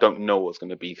don't know what's going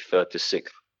to be 3rd to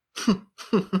 6th.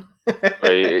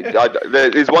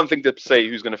 There's one thing to say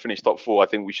who's going to finish top 4. I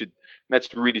think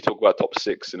let's really talk about top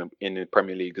 6 in the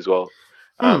Premier League as well.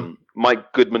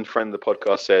 Mike Goodman, friend of the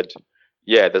podcast, said,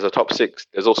 yeah, there's a top 6.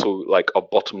 There's also like a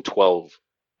bottom 12,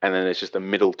 and then there's just a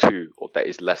middle 2, or that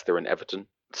is Leicester and Everton.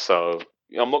 So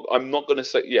I'm not going to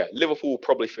say, Liverpool will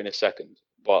probably finish second,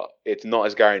 but it's not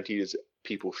as guaranteed as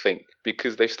people think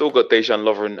because they've still got Dejan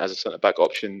Lovren as a centre-back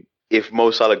option. If Mo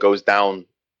Salah goes down,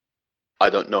 I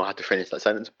don't know how to finish that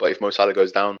sentence, but if Mo Salah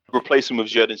goes down, replace him with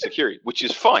Xherdan Shaqiri, which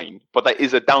is fine, but that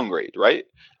is a downgrade, right?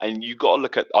 And you got to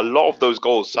look at a lot of those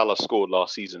goals Salah scored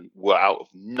last season were out of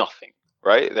nothing.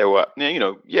 right? They were,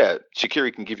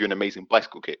 Shaqiri can give you an amazing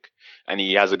bicycle kick, and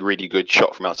he has a really good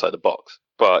shot from outside the box.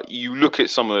 But you look at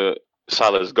some of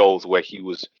Salah's goals where he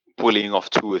was bullying off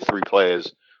 2 or 3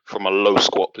 players from a low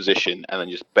squat position and then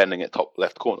just bending it top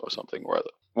left corner or something or other.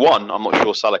 One, I'm not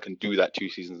sure Salah can do that 2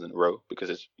 seasons in a row because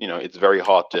it's very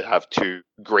hard to have 2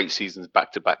 great seasons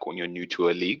back to back when you're new to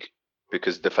a league,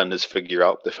 because defenders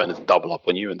double up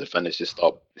on you, and defenders just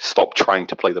stop trying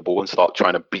to play the ball and start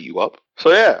trying to beat you up.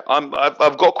 So yeah,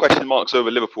 I've got question marks over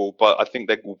Liverpool, but I think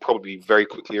they will probably be very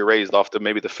quickly erased after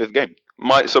maybe the 5th game.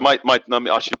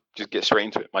 I should just get straight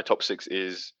into it. My top 6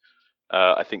 is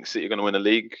I think City are going to win the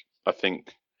league. I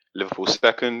think Liverpool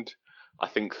 2nd. I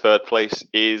think 3rd place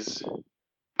is.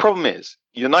 Problem is,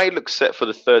 United looks set for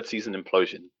the 3rd season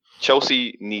implosion.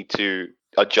 Chelsea need to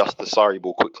adjust the Sarri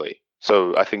ball quickly.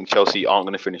 So I think Chelsea aren't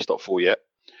going to finish top 4 yet.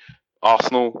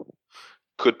 Arsenal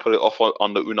could pull it off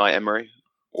under Unai Emery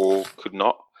or could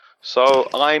not. So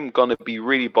I'm going to be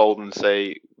really bold and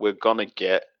say we're going to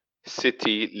get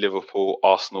City, Liverpool,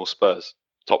 Arsenal, Spurs,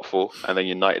 top 4, and then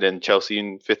United and Chelsea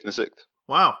in 5th and 6th.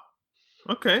 Wow.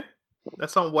 Okay.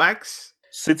 That's on wax.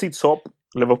 City top,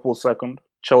 Liverpool 2nd,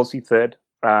 Chelsea 3rd,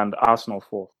 and Arsenal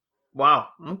 4th. Wow.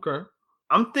 Okay.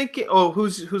 I'm thinking,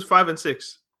 who's 5 and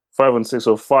 6? 5 and 6.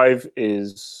 So 5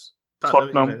 is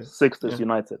Tottenham, 6th is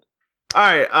United. All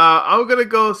right. I'm going to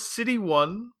go City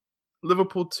 1,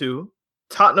 Liverpool 2,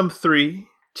 Tottenham 3,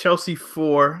 Chelsea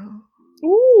 4.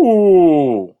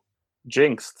 Ooh.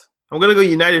 Jinxed. I'm going to go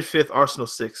United 5th, Arsenal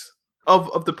 6th.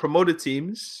 Of the promoted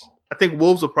teams, I think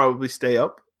Wolves will probably stay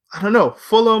up. I don't know.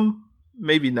 Fulham,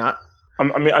 maybe not.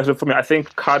 For me, I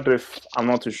think Cardiff, I'm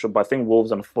not too sure, but I think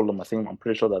Wolves and Fulham, I'm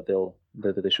pretty sure that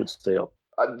they should stay up.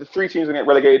 The 3 teams will get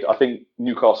relegated. I think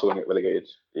Newcastle will get relegated.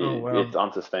 It's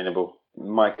unsustainable.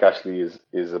 Mike Ashley is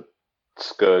a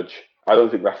scourge. I don't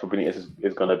think Rafa Benitez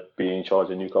is going to be in charge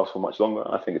of Newcastle much longer.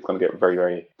 I think it's going to get very,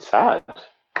 very sad.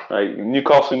 Like,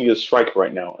 Newcastle need a striker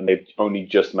right now, and they've only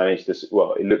just managed this.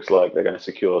 Well, it looks like they're going to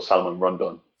secure Salman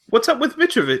Rondon. What's up with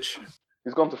Mitrovic?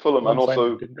 He's gone to Fulham, and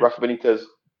also Rafa Benitez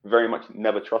very much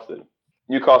never trusted him.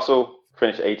 Newcastle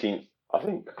finished 18th. I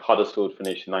think Huddersfield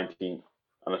finished 19th.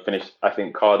 And I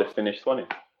think Cardiff finished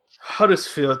 20th.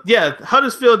 Huddersfield. Yeah,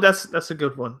 Huddersfield, that's a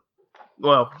good one.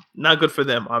 Well, not good for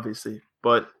them, obviously.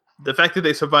 But the fact that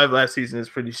they survived last season is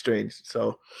pretty strange.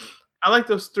 So I like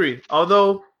those 3.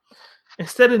 Although,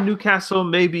 instead of Newcastle,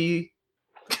 maybe...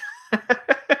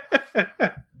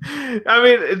 I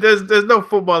mean, there's no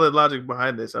footballing logic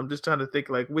behind this. I'm just trying to think,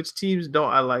 like, which teams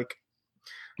don't I like?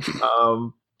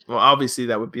 Well, obviously,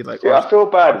 that would be like... Yeah, I feel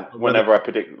bad whenever I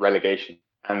predict relegation.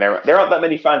 And there aren't that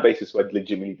many fan bases who I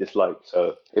legitimately dislike.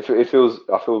 So I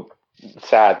feel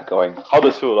sad going,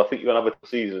 Huddersfield, I think you're going to have a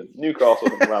season. Newcastle, I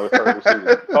think you're going to have a terrible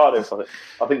season. Cardiff, I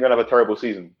think you're going to have a terrible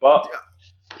season. But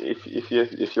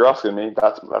if you're asking me,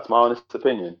 that's my honest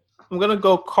opinion. I'm going to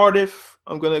go Cardiff.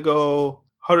 I'm going to go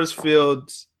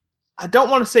Huddersfield. I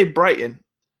don't want to say Brighton,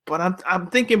 but I'm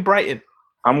thinking Brighton.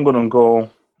 I'm going to go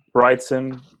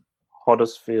Brighton,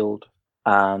 Huddersfield,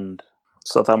 and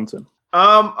Southampton.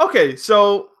 Okay,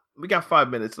 so we got 5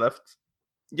 minutes left.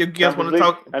 You guys want to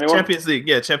talk Champions League?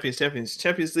 Yeah, Champions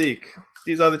League.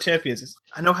 These are the champions.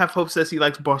 I know Half Hope says he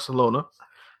likes Barcelona.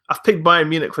 I've picked Bayern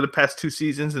Munich for the past 2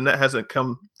 seasons, and that hasn't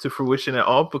come to fruition at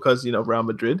all because, Real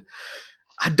Madrid.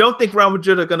 I don't think Real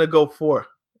Madrid are going to go 4.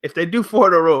 If they do 4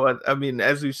 in a row, I mean,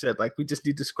 as we said, like, we just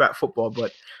need to scrap football.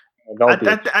 But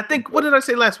I think, what did I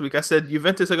say last week? I said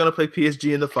Juventus are going to play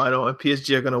PSG in the final, and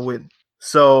PSG are going to win.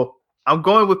 So I'm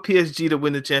going with PSG to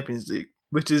win the Champions League,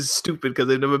 which is stupid because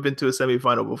they've never been to a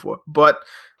semi-final before. But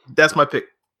that's my pick.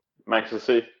 Manchester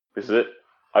City, this is it.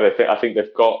 I think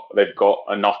they've got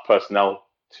enough personnel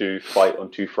to fight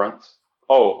on 2 fronts.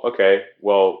 Oh, okay.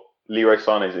 Well, Leroy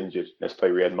Sané is injured. Let's play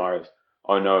Riyad Mahrez.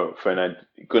 Oh no,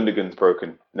 Gundogan's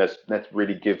broken. Let's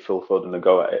really give Phil Foden a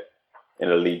go at it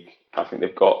in a league. I think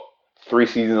they've got 3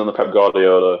 seasons on the Pep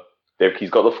Guardiola.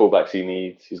 He's got the fullbacks he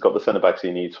needs. He's got the centre backs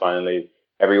he needs. Finally.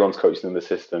 Everyone's coaching in the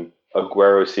system.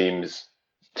 Aguero seems,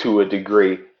 to a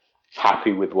degree,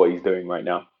 happy with what he's doing right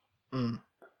now.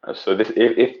 So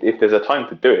if there's a time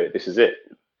to do it, this is it.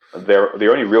 The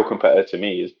only real competitor to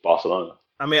me is Barcelona.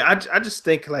 I mean, I just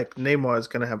think like Neymar is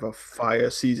gonna have a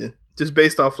fire season, just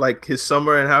based off like his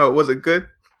summer and how it wasn't good.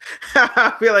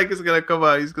 I feel like it's gonna come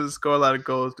out. He's gonna score a lot of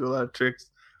goals, do a lot of tricks,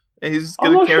 and he's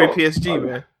gonna carry PSG,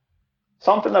 man.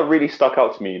 Something that really stuck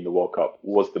out to me in the World Cup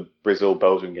was the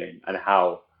Brazil-Belgium game and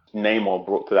how Neymar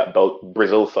brought to that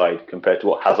Brazil side compared to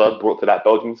what Hazard brought to that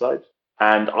Belgium side.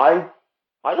 And I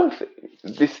don't think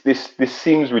this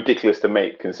seems ridiculous to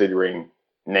make, considering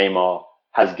Neymar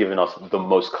has given us the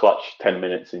most clutch 10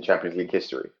 minutes in Champions League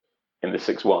history in the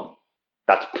 6-1.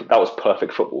 that was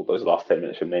perfect football, those last 10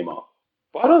 minutes from Neymar.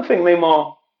 But I don't think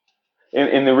Neymar,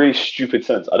 in the really stupid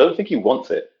sense, I don't think he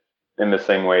wants it in the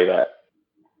same way that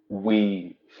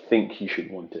we think he should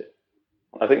want it.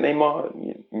 I think Neymar,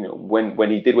 when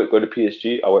he did go to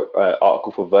PSG, I wrote an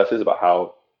article for Versus about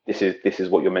how this is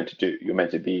what you're meant to do. You're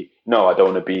meant to be, no, I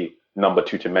don't want to be number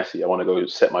 2 to Messi. I want to go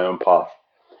set my own path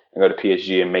and go to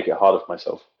PSG and make it harder for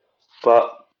myself.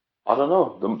 But I don't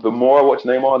know. The more I watch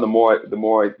Neymar, and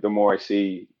the more I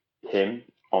see him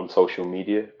on social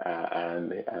media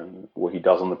and what he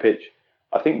does on the pitch,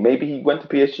 I think maybe he went to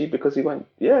PSG because he went,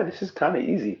 yeah, this is kind of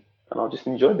easy, and I'll just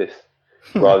enjoy this.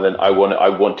 Rather than I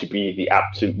want to be the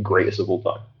absolute greatest of all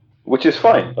time, which is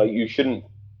fine. Like, you shouldn't.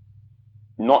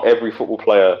 Not every football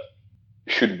player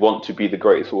should want to be the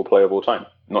greatest football player of all time.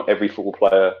 Not every football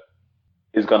player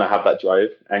is going to have that drive,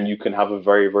 and you can have a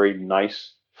very, very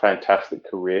nice, fantastic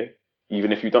career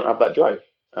even if you don't have that drive.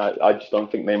 I just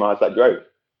don't think Neymar has that drive.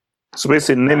 So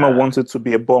basically, Neymar wanted to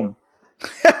be a bomb.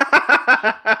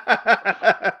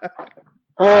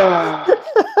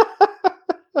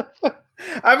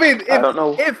 I mean, I don't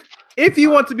know. If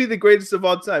you want to be the greatest of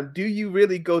all time, do you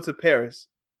really go to Paris,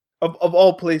 of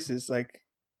all places? Like,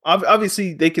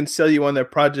 obviously, they can sell you on their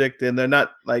project, and they're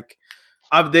not like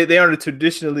they aren't a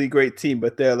traditionally great team,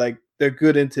 but they're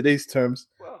good in today's terms.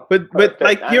 But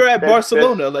like, you're at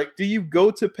Barcelona. Like, do you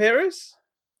go to Paris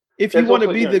if you want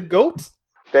to be the GOAT?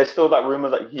 There's still that rumor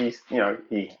that he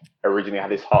originally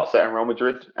had his heart set in Real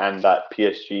Madrid, and that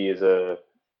PSG is a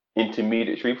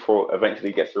intermediary for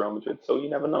eventually gets to Real Madrid. So you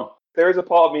never know. There is a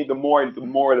part of me, the more I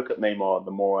look at Neymar,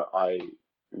 the more I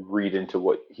read into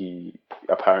what he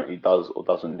apparently does or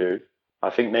doesn't do. I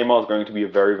think Neymar is going to be a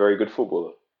very, very good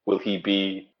footballer. Will he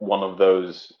be one of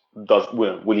those?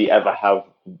 Will he ever have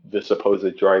the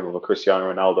supposed drive of a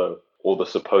Cristiano Ronaldo, or the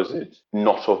supposed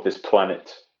not of this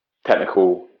planet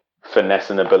technical finesse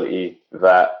and ability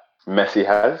that Messi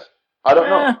has? I don't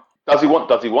know. Does he want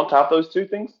to have those two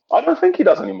things? I don't think he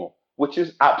does anymore, which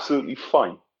is absolutely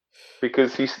fine,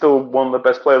 because he's still one of the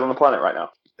best players on the planet right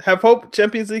now. Have hope.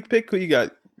 Champions League pick. Who you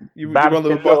got?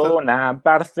 Barcelona.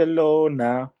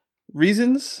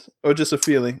 Reasons or just a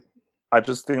feeling? I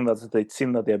just think that the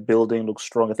team that they're building looks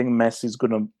strong. I think Messi's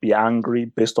going to be angry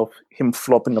based off him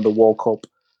flopping at the World Cup.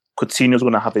 Coutinho's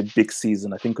going to have a big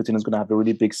season. I think Coutinho's going to have a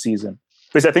really big season.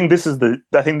 Because I think this is going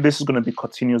to be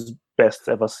Coutinho's best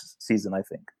ever season.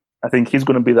 I think he's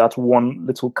going to be that one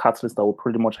little catalyst that will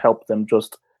pretty much help them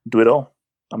just do it all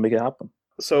and make it happen.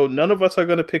 So none of us are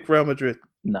going to pick Real Madrid.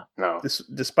 No.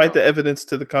 Despite the evidence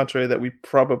to the contrary that we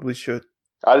probably should.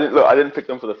 I didn't pick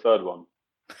them for the third one.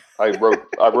 I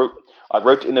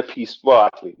wrote in a piece. Well,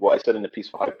 actually, what I said in the piece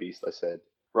for Hypebeast, I said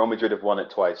Real Madrid have won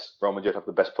it twice. Real Madrid have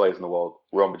the best players in the world.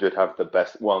 Real Madrid have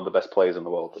one of the best players in the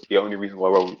world. The only reason why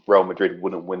Real Madrid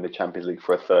wouldn't win the Champions League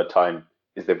for a third time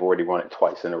is they've already won it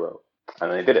twice in a row,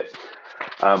 and they did it.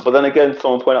 But then again,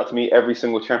 someone pointed out to me, every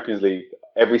single Champions League,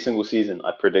 every single season,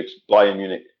 I predict Bayern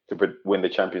Munich to win the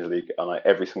Champions League, and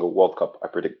every single World Cup, I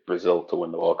predict Brazil to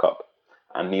win the World Cup,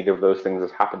 and neither of those things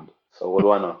has happened. So what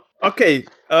do I know? Okay,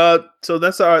 so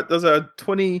those are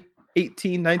 2018-19.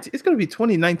 It's going to be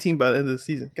 2019 by the end of the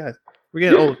season. Guys, we're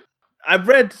getting old. I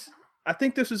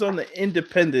think this was on the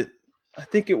Independent. I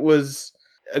think it was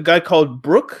a guy called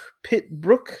Pitt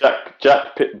Brook.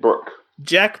 Jack Pitt Brook.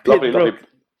 Jack Pitt Brook.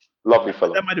 Lovely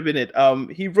fellow. That might have been it.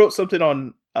 He wrote something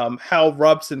on Hal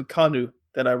Robson-Kanu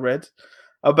that I read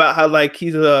about how, like,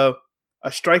 he's a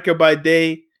striker by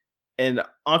day and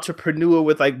entrepreneur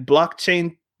with like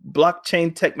blockchain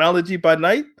technology by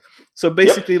night. So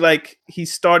basically, like, he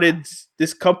started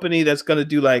this company that's going to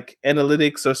do like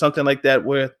analytics or something like that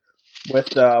with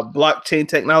blockchain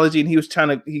technology, and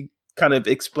he kind of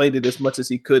explained it as much as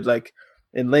he could, like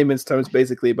in layman's terms,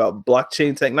 basically about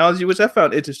blockchain technology, which I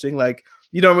found interesting. Like,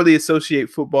 you don't really associate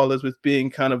footballers with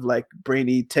being kind of like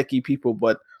brainy, techie people,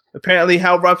 but apparently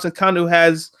Hal Robson-Kanu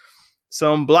has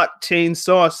some blockchain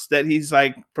sauce that he's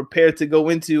like prepared to go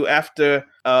into after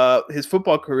his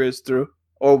football career is through,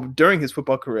 or during his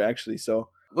football career, actually. So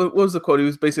what was the quote? He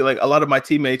was basically like, a lot of my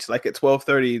teammates, like at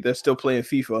 12:30, they're still playing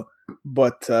FIFA,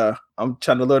 but I'm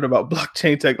trying to learn about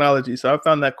blockchain technology. So I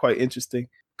found that quite interesting,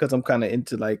 because I'm kind of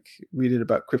into like reading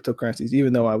about cryptocurrencies,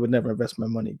 even though I would never invest my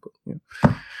money. But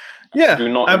yeah, do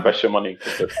not invest your money in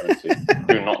cryptocurrency.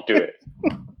 Do not do it.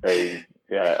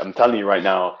 I'm telling you right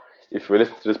now, if you're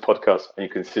listening to this podcast and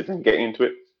you're considering getting into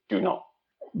it, do not.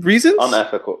 Reasons?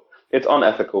 Unethical. It's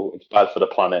unethical. It's bad for the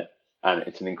planet, and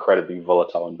it's an incredibly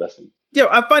volatile investment. Yeah,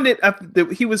 I find it.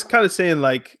 He was kind of saying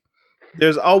like,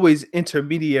 there's always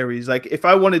intermediaries. Like, if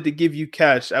I wanted to give you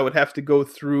cash, I would have to go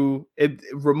through it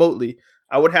remotely.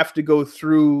 I would have to go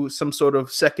through some sort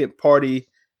of second party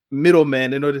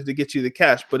middleman in order to get you the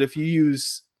cash. But if you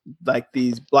use like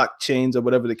these blockchains or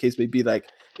whatever the case may be, like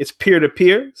it's peer to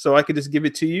peer, so I could just give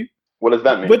it to you. What does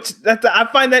that mean? I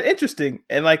find that interesting.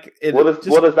 And like, what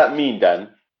does that mean, Dan?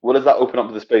 What does that open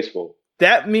up the space for?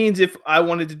 That means if we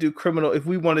wanted to do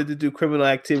criminal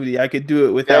activity, I could do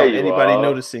it without anybody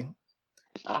noticing.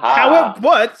 However,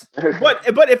 but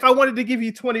if I wanted to give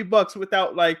you $20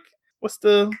 without like, what's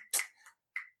the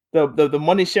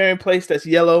money sharing place that's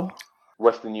yellow?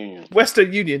 Western Union.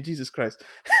 Jesus Christ.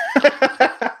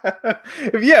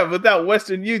 Without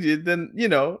Western Union, then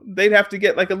they'd have to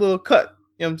get like a little cut.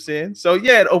 You know what I'm saying? So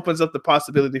yeah, it opens up the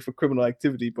possibility for criminal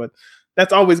activity, but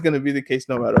that's always going to be the case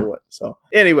no matter what. So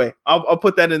anyway, I'll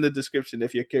put that in the description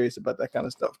if you're curious about that kind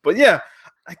of stuff. But yeah,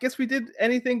 I guess we did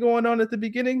anything going on at the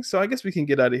beginning, so I guess we can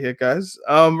get out of here, guys.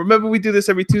 Remember, we do this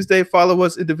every Tuesday. Follow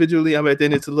us individually. I'm at They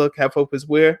Need to Look. Have Hope is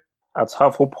where? That's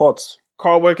Half Hope Pots.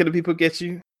 Carl, where can the people get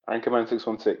you? Anchorman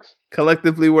 616.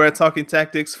 Collectively, we're at Talking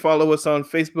Tactics. Follow us on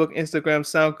Facebook, Instagram,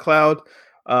 SoundCloud.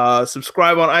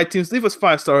 Subscribe on iTunes. Leave us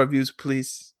 5-star reviews,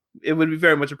 please. It would be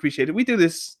very much appreciated. We do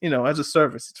this, as a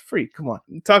service. It's free. Come on.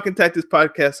 Talking Tactics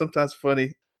podcast, sometimes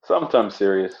funny. Sometimes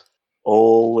serious.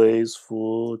 Always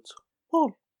food.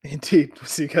 Oh. Indeed. We'll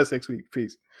see you guys next week.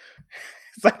 Peace.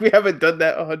 It's like we haven't done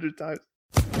that 100 times.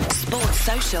 Sports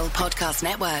Social Podcast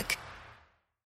Network.